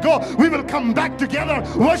son will go. We will come back together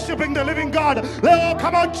worshiping the living God. Oh,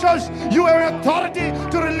 come on, church. You have authority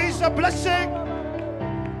to release a blessing.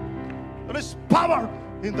 There is power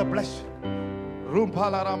in the blessing.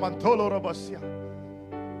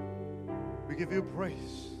 We give you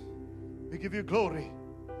praise. We give you glory.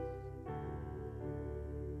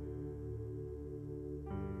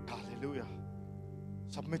 Hallelujah.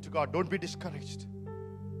 Submit to God. Don't be discouraged.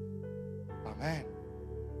 Amen.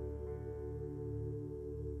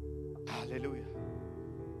 Hallelujah.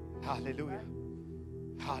 Hallelujah.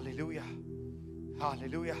 Hallelujah.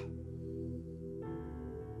 Hallelujah.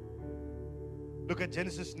 Look at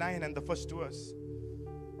Genesis 9 and the first verse.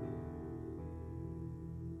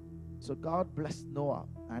 So God blessed Noah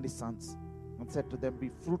and his sons and said to them, be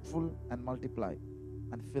fruitful and multiply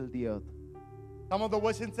and fill the earth. Some of the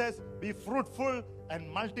version says, be fruitful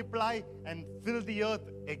and multiply and fill the earth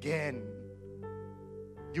again.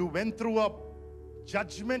 You went through a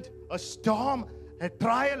judgment, a storm, a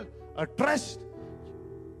trial, a test.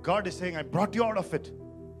 God is saying, I brought you out of it.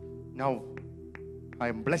 Now, I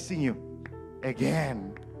am blessing you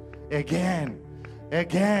again, again,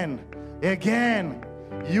 again, again.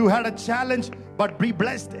 You had a challenge, but be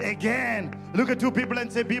blessed again. Look at two people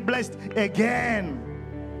and say, be blessed again.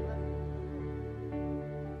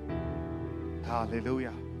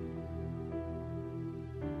 Hallelujah.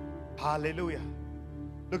 Hallelujah.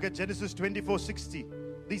 Look at Genesis 24:60.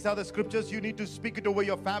 These are the scriptures. You need to speak it over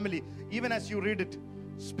your family. Even as you read it,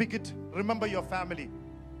 speak it. Remember your family.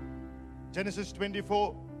 Genesis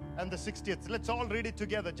 24 and the 60th. Let's all read it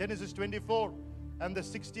together. Genesis 24 and the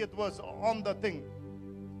 60th verse on the thing.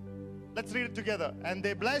 Let's read it together. And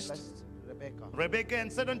they blessed Rebekah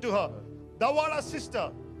and said unto her, thou art our sister.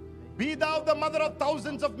 Be thou the mother of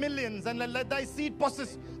thousands of millions, and let thy seed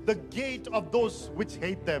possess the gate of those which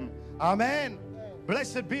hate them. Amen.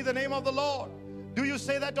 Blessed be the name of the Lord. Do you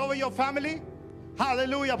say that over your family?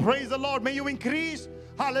 Hallelujah. Praise the Lord. May you increase.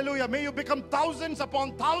 Hallelujah. May you become thousands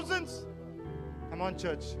upon thousands. Come on,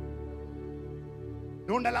 church.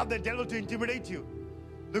 Don't allow the devil to intimidate you.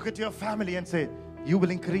 Look at your family and say, you will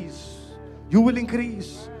increase. You will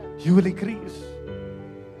increase. You will increase.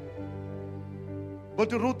 Go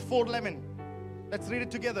to Ruth 4:11. Let's read it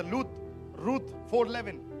together. Ruth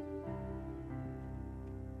 4:11.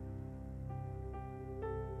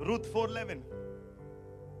 Ruth 4:11.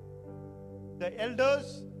 The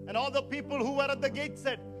elders and all the people who were at the gate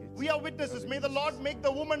said, we are witnesses. May the Lord make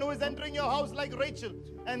the woman who is entering your house like Rachel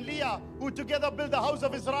and Leah, who together built the house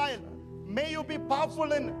of Israel. May you be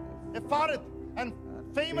powerful in Ephrath and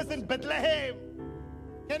famous in Bethlehem.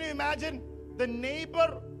 Can you imagine? The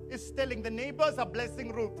neighbor is telling, the neighbors are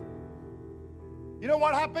blessing Ruth. You know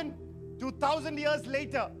what happened? 2,000 years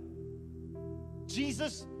later,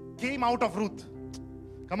 Jesus came out of Ruth.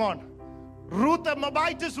 Come on. Ruth, a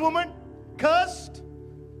Moabitess woman, cursed,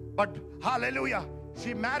 but hallelujah,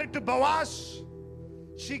 she married to Boaz.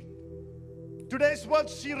 Today's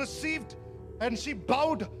words, she received and she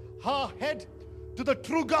bowed her head to the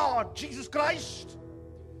true God, Jesus Christ,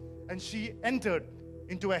 and she entered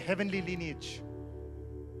into a heavenly lineage.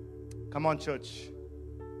 Come on, church.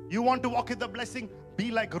 You want to walk in the blessing?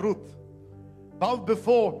 Be like Ruth. bow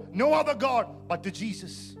before no other God but to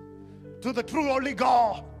Jesus, to the true only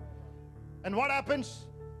God. And what happens?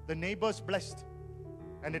 The neighbors blessed,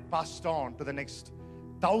 and it passed on to the next.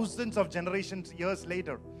 Thousands of generations, years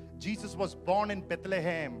later, Jesus was born in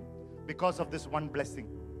Bethlehem because of this one blessing.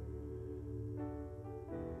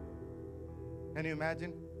 Can you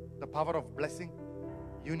imagine the power of blessing?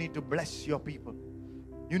 You need to bless your people.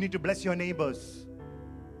 You need to bless your neighbors.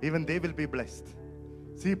 Even they will be blessed.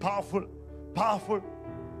 See, powerful, powerful.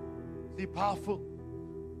 See, powerful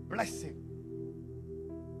blessing.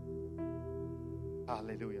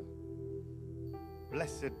 Hallelujah.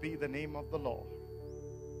 Blessed be the name of the Lord.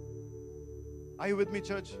 Are you with me,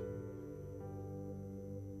 church?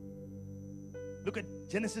 Look at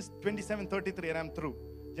Genesis 27:33, and I'm through.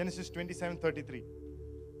 Genesis 27:33.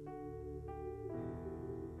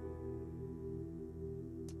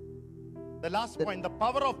 The last point, the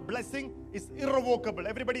power of blessing is irrevocable.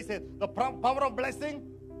 Everybody say, the power of blessing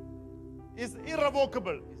is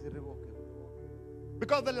irrevocable. Is irrevocable.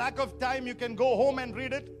 Because of the lack of time, you can go home and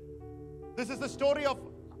read it. This is the story of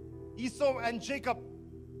Esau and Jacob.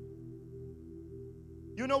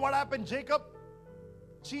 You know what happened? Jacob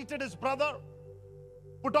cheated his brother,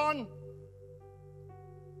 put on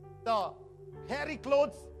the hairy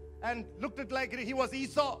clothes and looked it like he was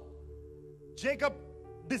Esau. Jacob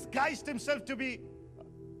disguised himself to be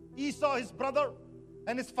Esau, his brother,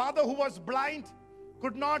 and his father, who was blind,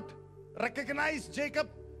 could not recognize Jacob,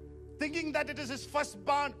 thinking that it is his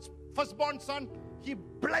firstborn son. He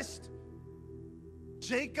blessed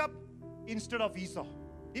Jacob instead of Esau.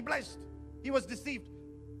 He blessed. He was deceived.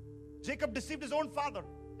 Jacob deceived his own father,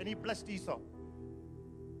 and he blessed Esau.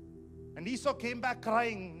 And Esau came back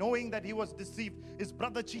crying, knowing that he was deceived. His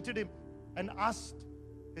brother cheated him, and asked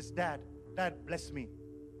his dad, "Dad, bless me."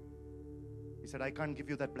 He said, "I can't give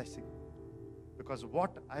you that blessing, because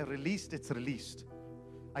what I released, it's released.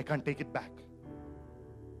 I can't take it back.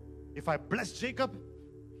 If I bless Jacob,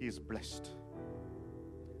 he is blessed.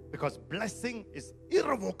 Because blessing is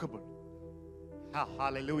irrevocable."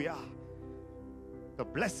 Hallelujah. The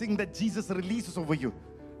blessing that Jesus releases over you,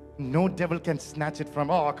 no devil can snatch it from.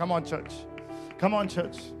 Oh, come on, church. Come on,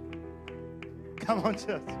 church. Come on,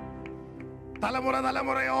 church.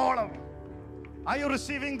 Are you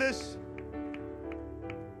receiving this?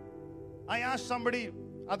 I asked somebody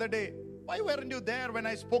other day, "Why weren't you there when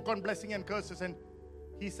I spoke on blessing and curses?" And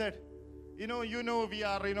he said, you know, we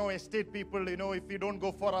are, estate people, if we don't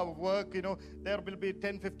go for our work, there will be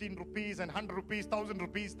 10, 15 rupees and 100 rupees, 1,000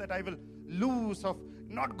 rupees that I will lose of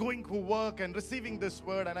not going to work and receiving this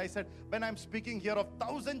word. And I said, when I'm speaking here of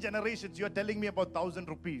 1,000 generations, you're telling me about 1,000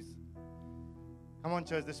 rupees. Come on,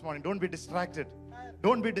 church, this morning. Don't be distracted.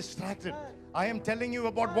 Don't be distracted. I am telling you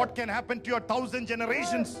about what can happen to your 1,000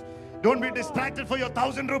 generations. Don't be distracted for your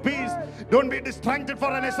 1,000 rupees. Don't be distracted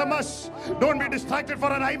for an SMS. Don't be distracted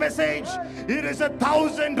for an iMessage. It is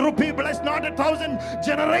 1,000 rupee blessing, not 1,000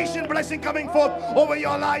 generation blessing coming forth over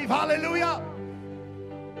your life. Hallelujah.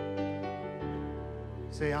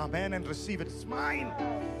 Say amen and receive it. It's mine.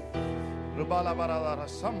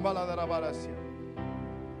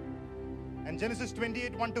 And Genesis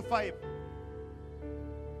 28, 1-5.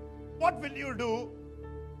 What will you do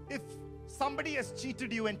if somebody has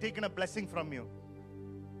cheated you and taken a blessing from you?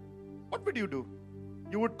 What would you do?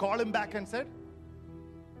 You would call him back and said,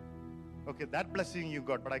 "Okay, that blessing you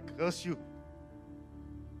got, but I curse you.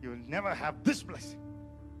 You will never have this blessing.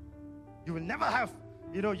 You will never have,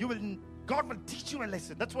 God will teach you a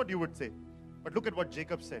lesson." That's what you would say. But look at what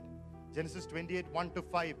Jacob said. Genesis 28,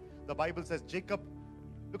 1-5. The Bible says Jacob,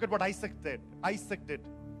 look at what Isaac did.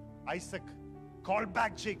 Isaac called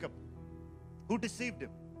back Jacob, who deceived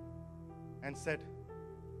him, and said,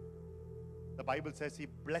 the Bible says he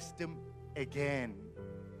blessed him again.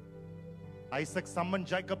 Isaac summoned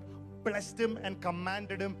Jacob, blessed him, and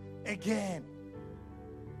commanded him again.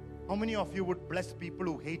 How many of you would bless people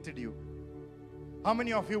who hated you? How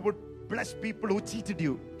many of you would bless people who cheated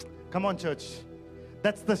you? Come on, church.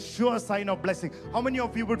 That's the sure sign of blessing. How many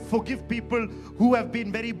of you would forgive people who have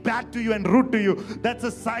been very bad to you and rude to you? That's a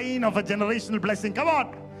sign of a generational blessing. Come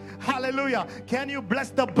on. Hallelujah. Can you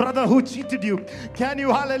bless the brother who cheated you? Can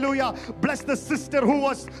you, hallelujah, bless the sister who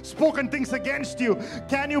was spoken things against you?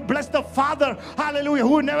 Can you bless the father, hallelujah,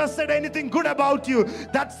 who never said anything good about you?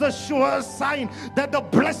 That's the sure sign that the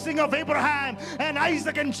blessing of Abraham and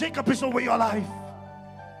Isaac and Jacob is over your life.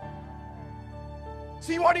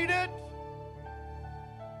 See what he did?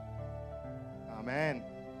 Amen.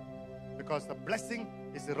 Because the blessing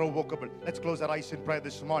is irrevocable. Let's close our eyes in prayer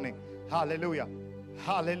this morning. Hallelujah.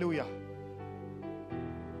 Hallelujah.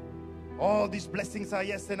 All these blessings are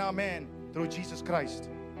yes and amen through Jesus Christ.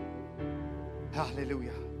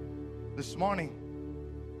 Hallelujah. This morning,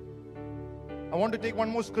 I want to take one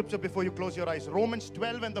more scripture before you close your eyes. Romans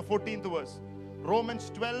 12 and the 14th verse. Romans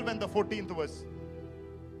 12 and the 14th verse.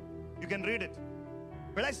 You can read it.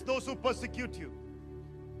 Bless those who persecute you.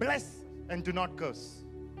 Bless and do not curse.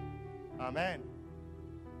 Amen.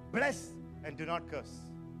 Bless and do not curse.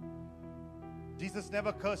 Jesus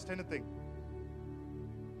never cursed anything.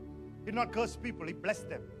 He did not curse people. He blessed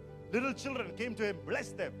them. Little children came to him,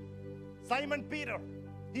 blessed them. Simon Peter,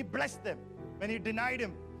 he blessed them. When he denied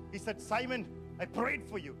him, he said, Simon, I prayed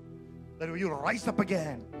for you that you rise up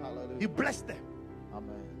again. Hallelujah. He blessed them.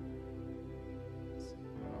 Amen.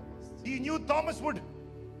 He knew Thomas would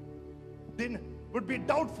be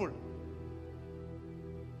doubtful.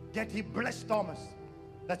 Yet he blessed Thomas.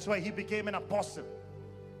 That's why he became an apostle.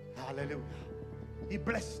 Hallelujah. He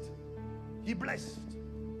blessed. He blessed.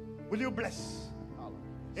 Will you bless?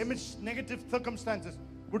 Amidst negative circumstances,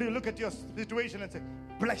 would you look at your situation and say,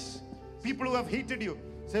 bless. People who have hated you,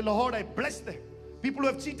 say, Lord, I bless them. People who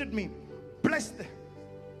have cheated me, bless them.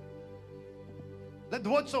 Let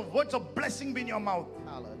words of blessing be in your mouth.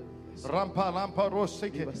 Rampa, rampa,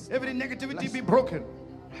 roseke. Every negativity be broken.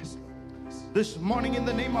 This morning in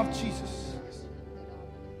the name of Jesus,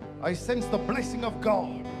 I sense the blessing of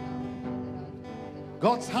God.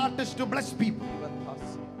 God's heart is to bless people.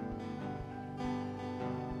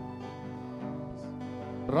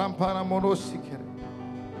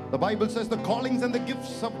 The Bible says the callings and the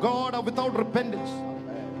gifts of God are without repentance.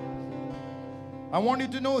 I want you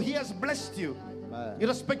to know He has blessed you.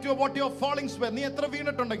 Irrespective of what your fallings were.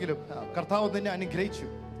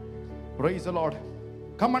 Praise the Lord.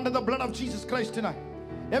 Come under the blood of Jesus Christ tonight.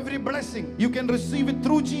 Every blessing, you can receive it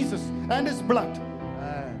through Jesus and His blood.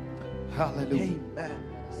 Hallelujah. Amen.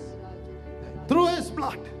 Through His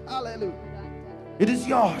blood. Hallelujah. It is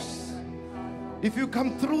yours. If you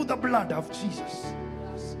come through the blood of Jesus.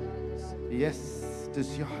 Yes, it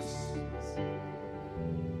is yours.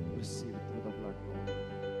 Receive it through the blood.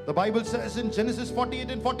 The Bible says in Genesis 48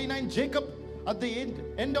 and 49, Jacob, at the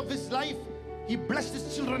end of his life, he blessed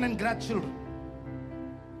his children and grandchildren.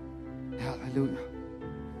 Hallelujah.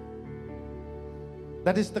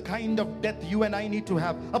 That is the kind of death you and I need to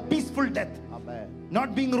have. A peaceful death. Amen.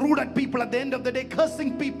 Not being rude at people at the end of the day,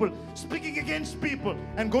 cursing people, speaking against people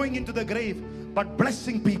and going into the grave, but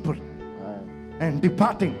blessing people and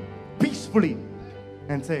departing peacefully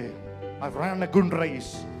and say, I've run a good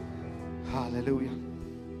race. Hallelujah.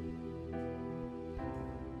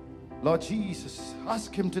 Lord Jesus,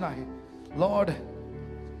 ask Him tonight, Lord,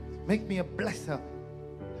 make me a blesser.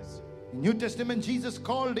 In New Testament, Jesus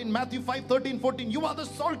called in Matthew 5:13-14, you are the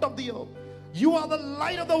salt of the earth. You are the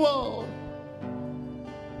light of the world.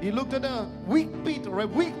 He looked at a weak Peter, a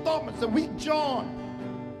weak Thomas, a weak John,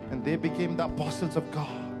 and they became the apostles of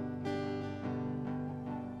God.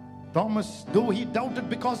 Thomas, though he doubted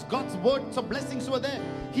because God's words of blessings were there,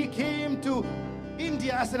 he came to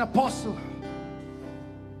India as an apostle.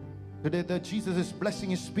 Today that Jesus is blessing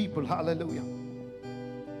His people. Hallelujah.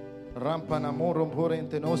 Come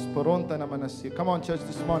on, church,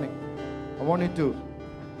 this morning. I want you to,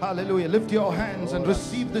 hallelujah, lift your hands and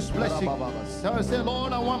receive this blessing. Say,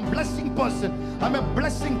 Lord, I'm a blessing person. I'm a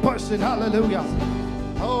blessing person. Hallelujah.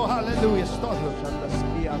 Oh, hallelujah.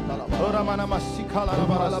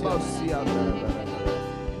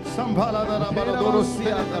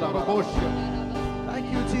 Thank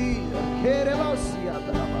you, Jesus.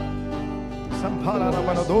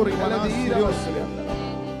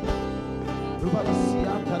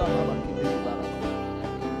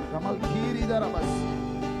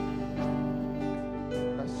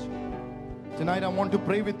 Tonight I want to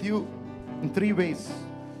pray with you in 3 ways.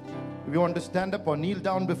 If you want to stand up or kneel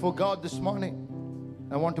down before God this morning,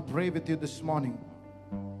 I want to pray with you this morning.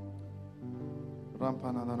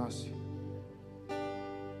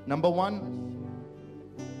 Number 1,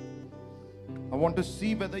 I want to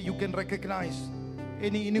see whether you can recognize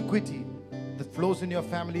any iniquity that flows in your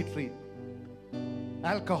family tree.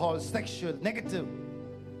 Alcohol, sexual, negative,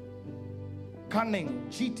 cunning,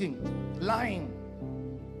 cheating, lying,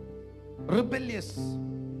 rebellious.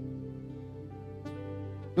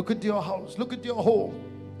 Look at your house, look at your home,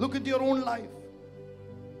 look at your own life.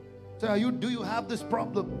 Say, do you have this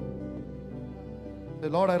problem? Say,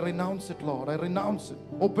 Lord, I renounce it, Lord, I renounce it.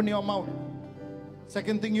 Open your mouth.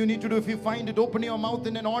 Second thing you need to do, if you find it, open your mouth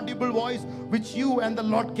in an audible voice which you and the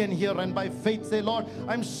Lord can hear, and by faith say, Lord,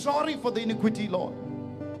 I'm sorry for the iniquity, Lord,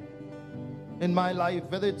 in my life,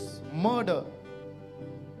 whether it's murder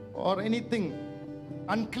or anything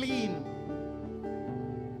unclean.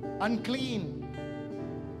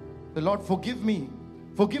 The Lord, forgive me,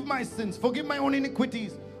 forgive my sins, forgive my own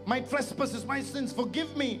iniquities, my trespasses, my sins.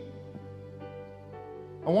 Forgive me.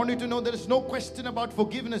 I want you to know there is no question about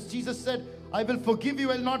forgiveness. Jesus said, I will forgive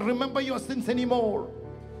you. I will not remember your sins anymore.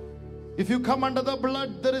 If you come under the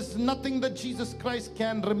blood, there is nothing that Jesus Christ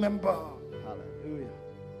can remember. Hallelujah.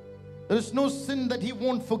 There is no sin that He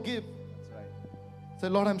won't forgive. That's right. Say,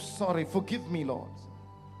 Lord, I'm sorry. Forgive me, Lord.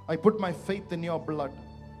 I put my faith in your blood.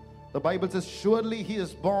 The Bible says, surely He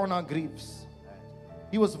has borne our griefs.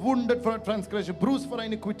 He was wounded for our transgression, bruised for our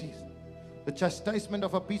iniquities. The chastisement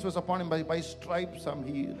of our peace was upon Him. By stripes I'm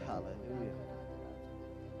healed. Hallelujah.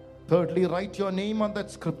 Thirdly, write your name on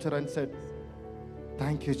that scripture and said,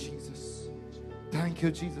 thank you, Jesus. Thank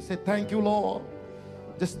you, Jesus. Say, thank you, Lord.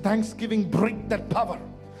 Just thanksgiving, break that power.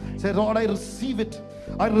 Say, Lord, I receive it.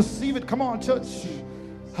 I receive it. Come on, church.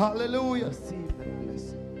 Hallelujah. Receive that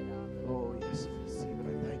blessing. Oh, yes, receive it.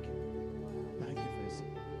 I thank you. Thank you for this.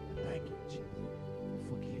 Thank you, Jesus,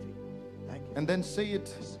 for forgiving. Thank you. And then say it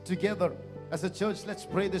together. As a church, let's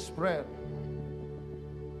pray this prayer.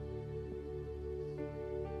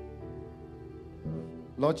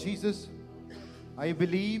 Lord Jesus, I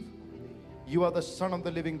believe you are the Son of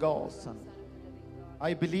the living God. Son,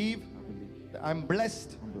 I believe that I'm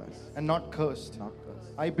blessed I'm blessed, and not cursed. not cursed.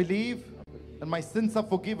 I believe that my sins are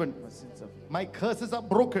forgiven. My sins are My curses are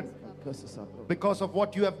broken my curses are broken because of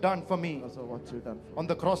what you have done for me because of what you've done for on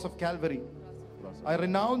the cross of Calvary. us. I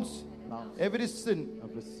renounce Now, every sin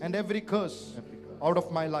every sin, and every curse every curse out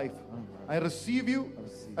of my life. out of my I receive you I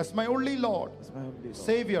receive as my only Lord, as my only Lord,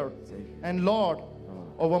 Savior, Savior, and Lord Lord,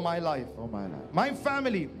 over my life. all my life, My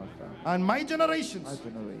family my family, and my my generations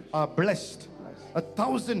generation, are blessed.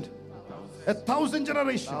 blessed. A thousand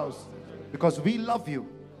generations. Thousands. Because we love you.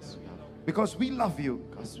 Because we love you.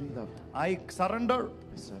 Because we love you. I surrender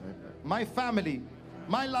I surrender my family,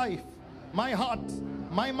 my life, my heart,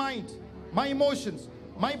 my mind, my emotions,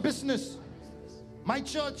 my business, my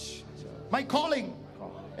church, my calling,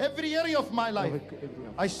 every area of my life.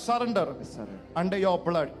 I surrender I surrender under your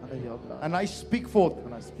blood. under your blood. And I speak forth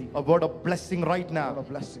And I speak a word of blessing right a now.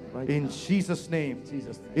 blessing right In now. Jesus' name.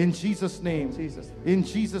 Jesus' name. In Jesus' name. Jesus' name. In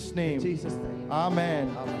Jesus' name. Jesus' name.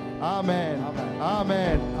 Amen. Amen. Amen.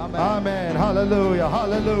 Amen. Amen. Amen. Hallelujah.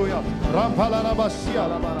 Hallelujah. Rampala rabasia.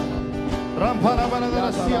 Rampala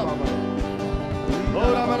manadarasia.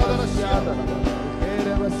 Ora manadarasia.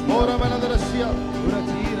 Ora manadarasia.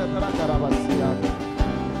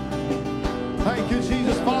 Thank you,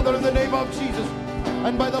 Jesus. Father, in the name of Jesus,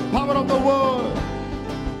 and by the power of the word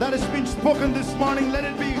that has been spoken this morning, let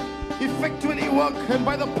it be effectually work, and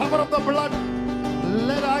by the power of the blood,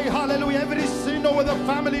 let I, hallelujah, every sin over the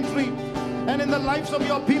family tree and in the lives of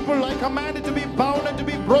your people, I command it to be bound and to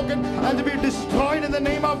be broken and to be destroyed in the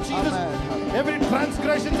name of Jesus. Amen. Every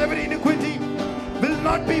transgression, every iniquity will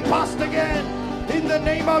not be passed again in the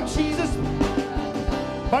name of Jesus,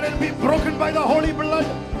 but it will be broken by the holy blood,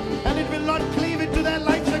 and it will not cleave into their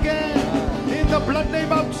lives again. In the blood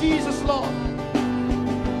name of Jesus, Lord.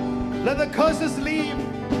 Let the curses leave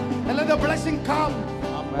and let the blessing come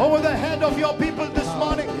over the head of your people this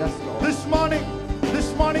morning. Yes, Lord.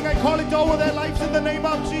 This morning I call it over their lives in the name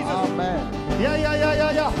of Jesus. Amen.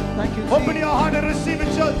 Yeah. Thank you, Open Jesus. your heart and receive it,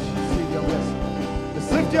 church. Receive your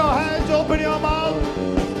blessing. Lift your hands, open your mouth.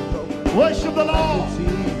 Worship the Lord.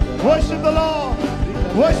 Jesus. Worship the Lord.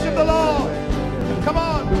 Worship the Lord. Come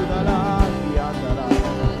on.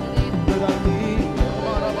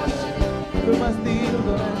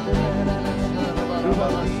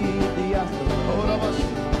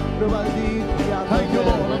 Thank you,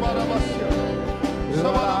 Lord.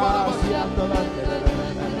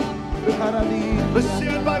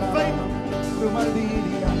 Receive it by faith.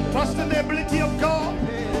 Trust in the ability of God.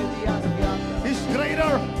 He's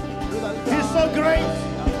greater. He's so great.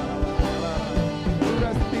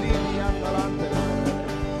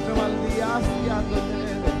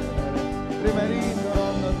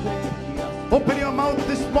 Open your mouth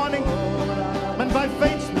this morning and by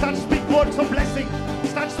faith start speak words of blessing.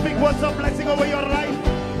 Start speak words of blessing over your life,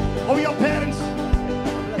 over your parents,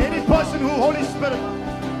 any person who Holy Spirit.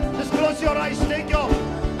 Just close your eyes, take your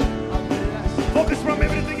focus from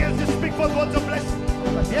everything else. Just speak forth words of blessing.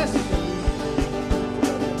 Yes.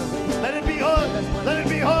 Let it be heard. Let it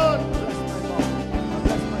be heard.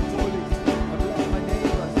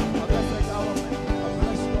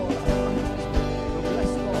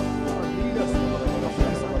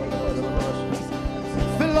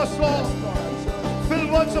 Fill us, Lord.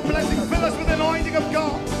 Fill words of blessing. Fill us with the anointing of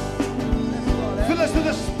God. Fill us with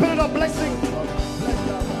the spirit of blessing.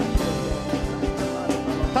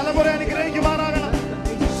 തലമുറ അനുഗ്രഹിക്കുമാറാകണം.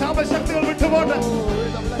 ശാപശക്തികൾ വിട്ടുപോട്ടെ.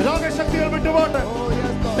 രോഗശക്തികൾ വിട്ടുപോട്ടെ.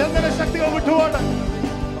 ബന്ധന ശക്തികൾ വിട്ടുപോട്ടെ.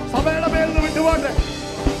 സഭയുടെ മേൽ നിന്ന് വിട്ടുപോട്ടെ.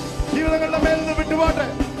 ജീവിതങ്ങളുടെ മേൽ നിന്ന് വിട്ടുപോട്ടെ.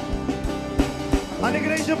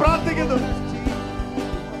 അനുഗ്രഹിച്ച് പ്രാർത്ഥിക്കുന്നു.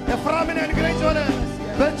 എഫ്രാമിനെ അനുഗ്രഹിച്ചവന്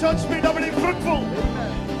the church be doubly fruitful.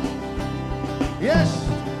 Yes,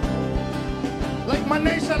 like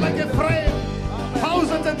Manasseh, like Ephraim,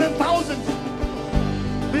 thousands and then thousands.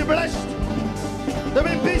 Be blessed. They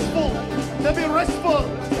be peaceful. They be restful.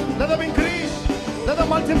 Let them increase. Let them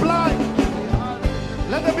multiply.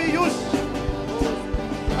 Let them be used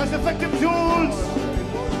as effective tools.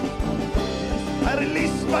 I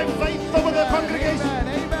release my faith over the congregation.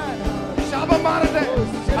 ശാപം മാറട്ടെ,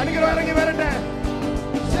 അനുഗ്രഹം ഇറങ്ങി വരട്ടെ,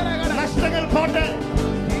 നഷ്ടങ്ങൾ പോട്ടെ.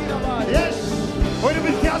 Yes, ഒരു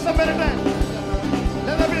വ്യത്യാസം വരട്ടെ.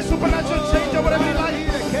 Let there be a supernatural change over every life.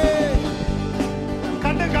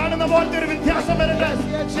 കണ്ട് കാണുന്ന പോലത്തെ ഒരു വ്യത്യാസം വരട്ടെ,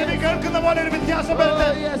 ചെവി കേൾക്കുന്ന പോലെ ഒരു വ്യത്യാസം വരട്ടെ.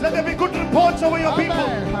 Let there be good reports over your people.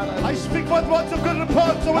 I speak forth words of good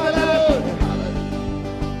reports over the land.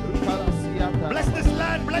 Bless this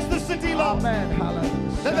land, bless this city, Lord.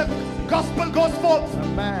 Let the gospel go forth.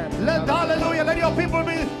 Let, hallelujah, let your people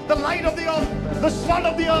be the light of the earth, the sun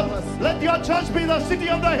of the earth. Let your church be the city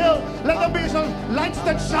of the hill. Let there be some lights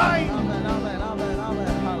that shine.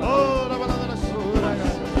 Oh,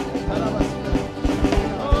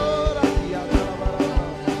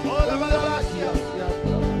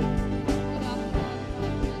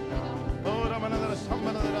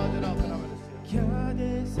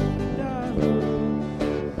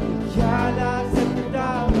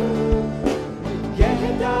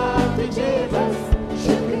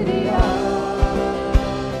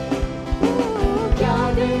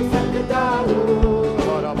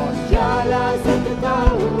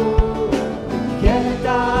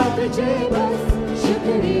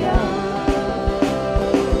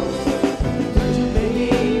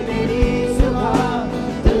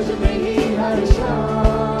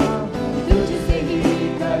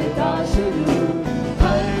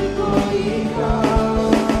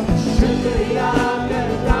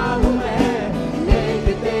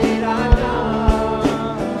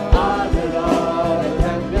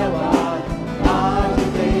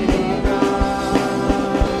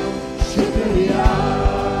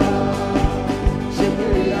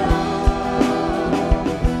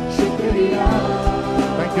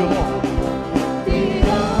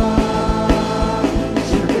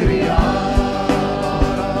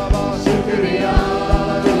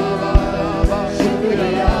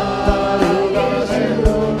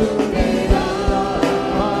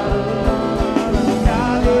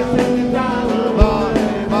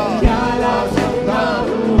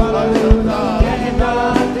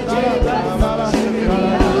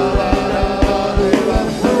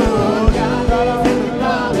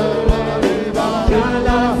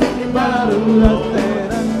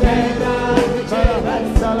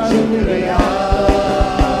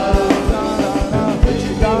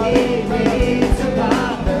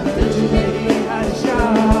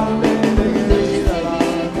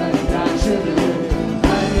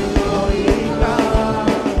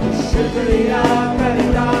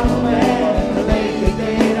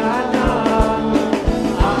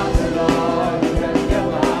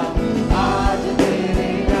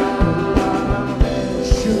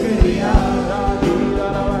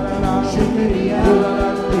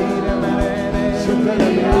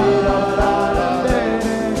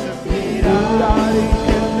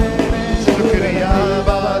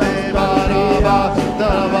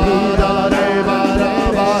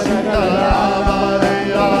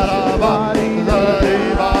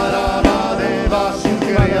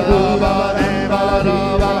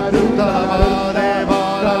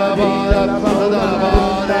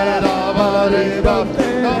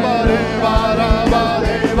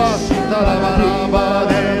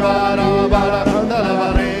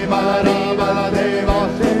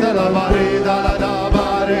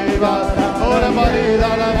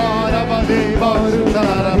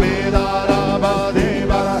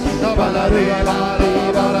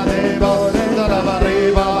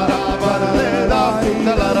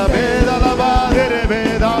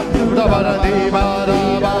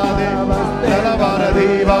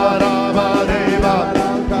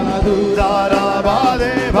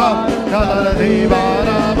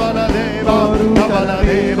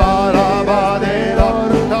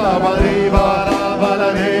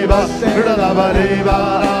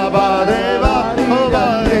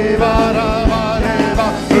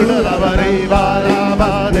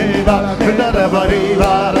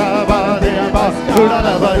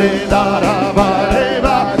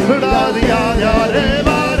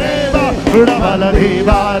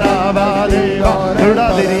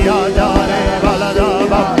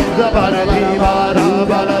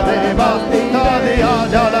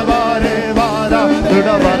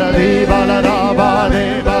 Bala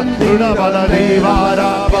Udabala Deva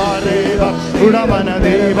Raba Deva, Udamana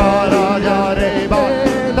Deva Raja Deva,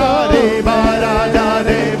 Deva Raja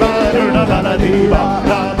Deva, Udabala Deva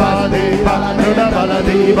Raba Deva, Udabala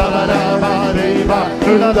Deva Raba Deva,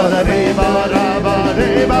 Udabala Deva Raba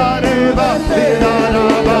Deva, Deva Deva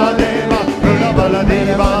Raba Deva, Udabala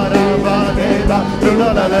Deva Raba Deva,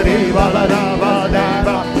 Udabala Deva Raba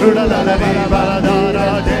Deva, Udabala Deva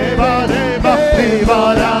Raba Deva, Deva Deva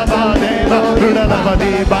Raba Deva, Udalava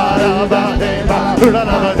Deva Raba Deva,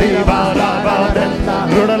 Udalava Deva Raba Deva,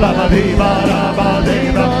 Udalava Deva Raba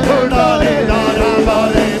Deva, Udalava Raba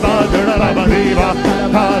Deva, Udalava Deva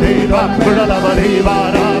Hariva, Udalava Deva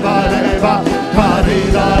Raba Deva,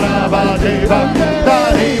 Hariva Raba Deva,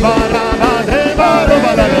 Hariva Raba Deva,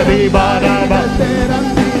 Udalava Deva Raba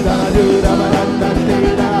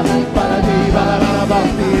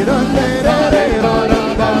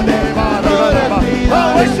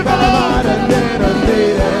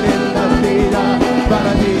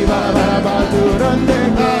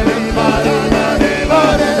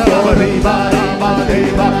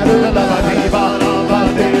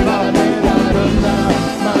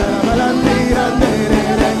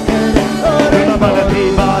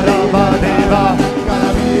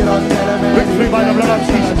victory by the blood of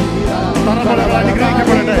Jesus.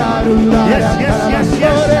 Yes, yes, yes,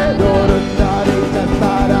 yes.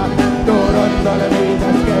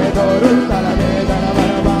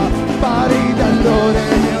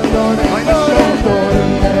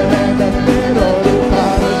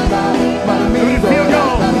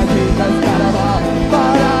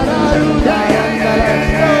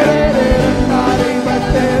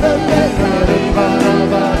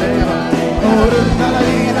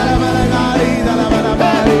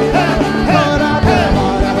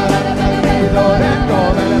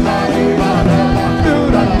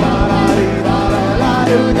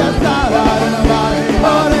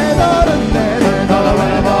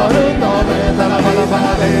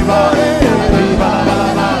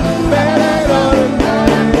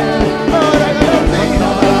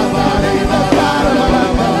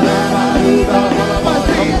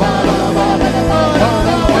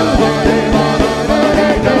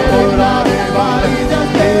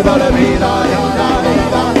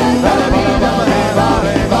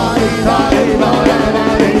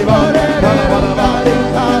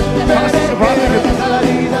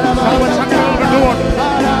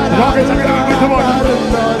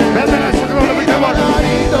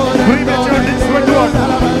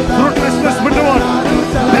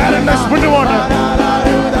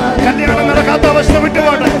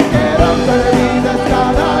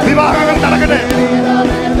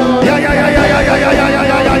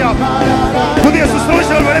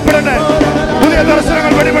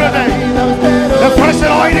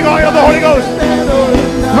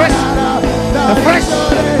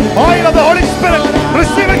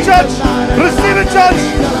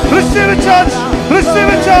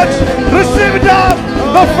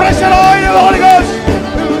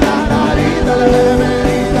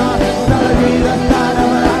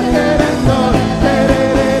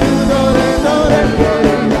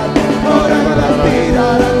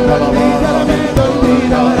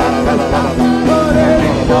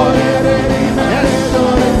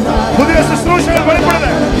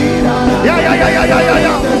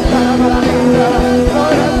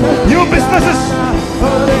 New businesses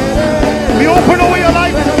be open over your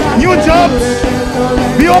life. New jobs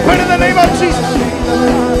be open in the name of Jesus.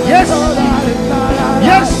 Yes,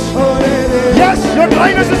 yes, yes. Your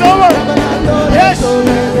dryness is over. Yes.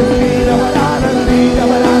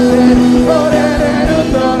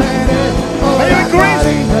 May you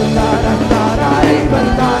increase.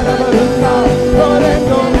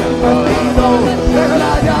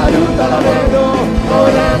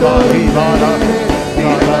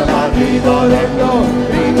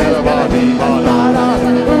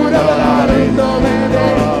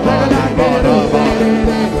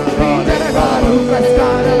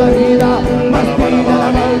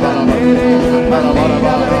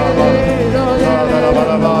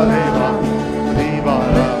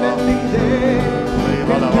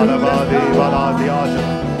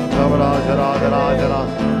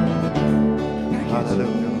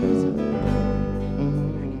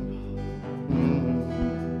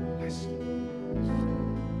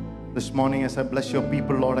 This morning, as I bless your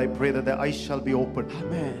people, Lord, I pray that their eyes shall be open.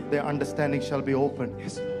 Amen. Their understanding shall be open.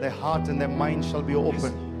 Yes. Their heart and their mind shall be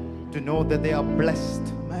open to know that they are blessed.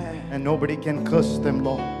 Amen. And nobody can curse them,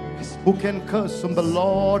 Lord. Yes. Who can curse whom the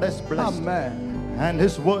Lord has blessed? Amen. And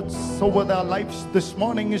His words over their lives this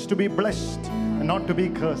morning is to be blessed and not to be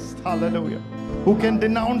cursed. Hallelujah. Who can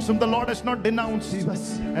denounce whom the Lord has not denounced?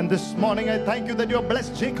 Jesus. And this morning I thank you that you have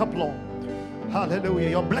blessed Jacob, Lord. Hallelujah.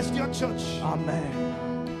 You have blessed your church.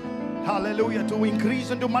 Amen. Hallelujah. To increase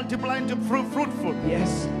and to multiply and to fruitful.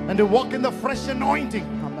 Yes. And to walk in the fresh anointing.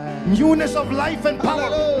 Amen. Newness of life and power.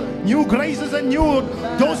 Hallelujah. New graces and new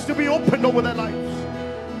doors to be opened over their lives.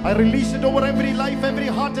 I release it over every life, every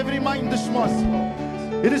heart, every mind this morning.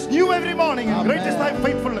 It is new every morning. And great is thy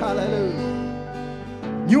faithfulness. Hallelujah.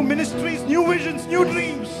 New ministries, new visions, new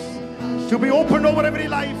dreams to be opened over every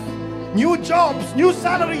life. New jobs, new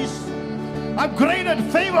salaries, upgraded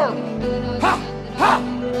favor. Ha! Ha!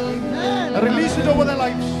 Amen. Release it over their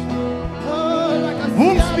lives.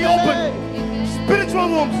 Wombs be open. Spiritual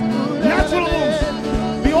wombs, natural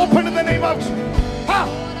wombs be open in the name of Jesus. Ha!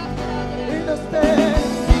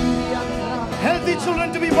 Healthy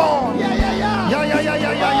children to be born. Yeah.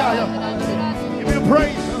 Give you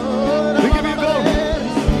praise. We give you glory.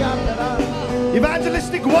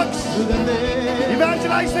 Evangelistic works,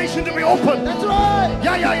 evangelization to be open. That's right.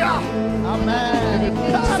 Yeah.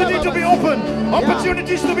 Amen. City to be open,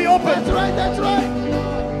 opportunities to be open. That's right.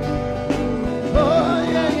 Oh,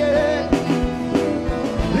 yeah.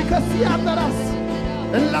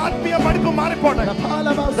 Enlarge me a medical maripoda.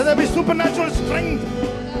 Let there be supernatural strength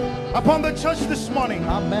upon the church this morning.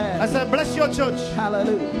 Amen. As I bless your church,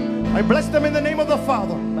 Hallelujah. I bless them in the name of the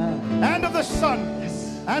Father, Amen. and of the Son,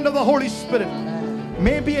 and of the Holy Spirit.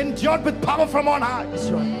 May be endured with power from on high. That's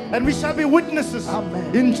right. And we shall be witnesses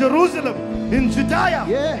Amen. in Jerusalem, in Judea,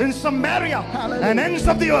 Yeah. in Samaria, Hallelujah. and ends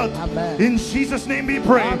of the earth. Amen. In Jesus' name we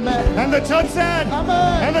pray. Amen. And the church said,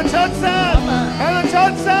 Amen. and the church said, Amen. and the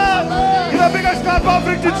church said, Amen. give a bigger clap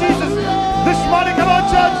offering to Jesus. This morning, come on,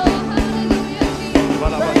 church.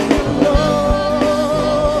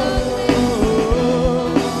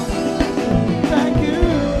 Thank you,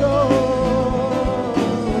 Lord.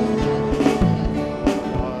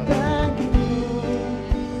 Thank you.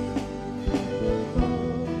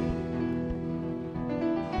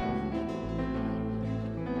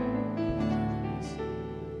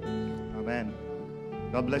 Amen.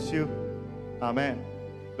 God bless you. Amen.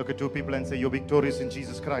 Look at two people and say, you're victorious in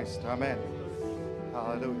Jesus Christ. Amen.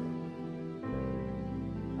 Hallelujah.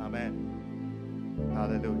 Amen.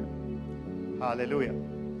 Hallelujah. Hallelujah.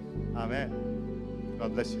 Amen.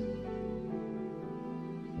 God bless you.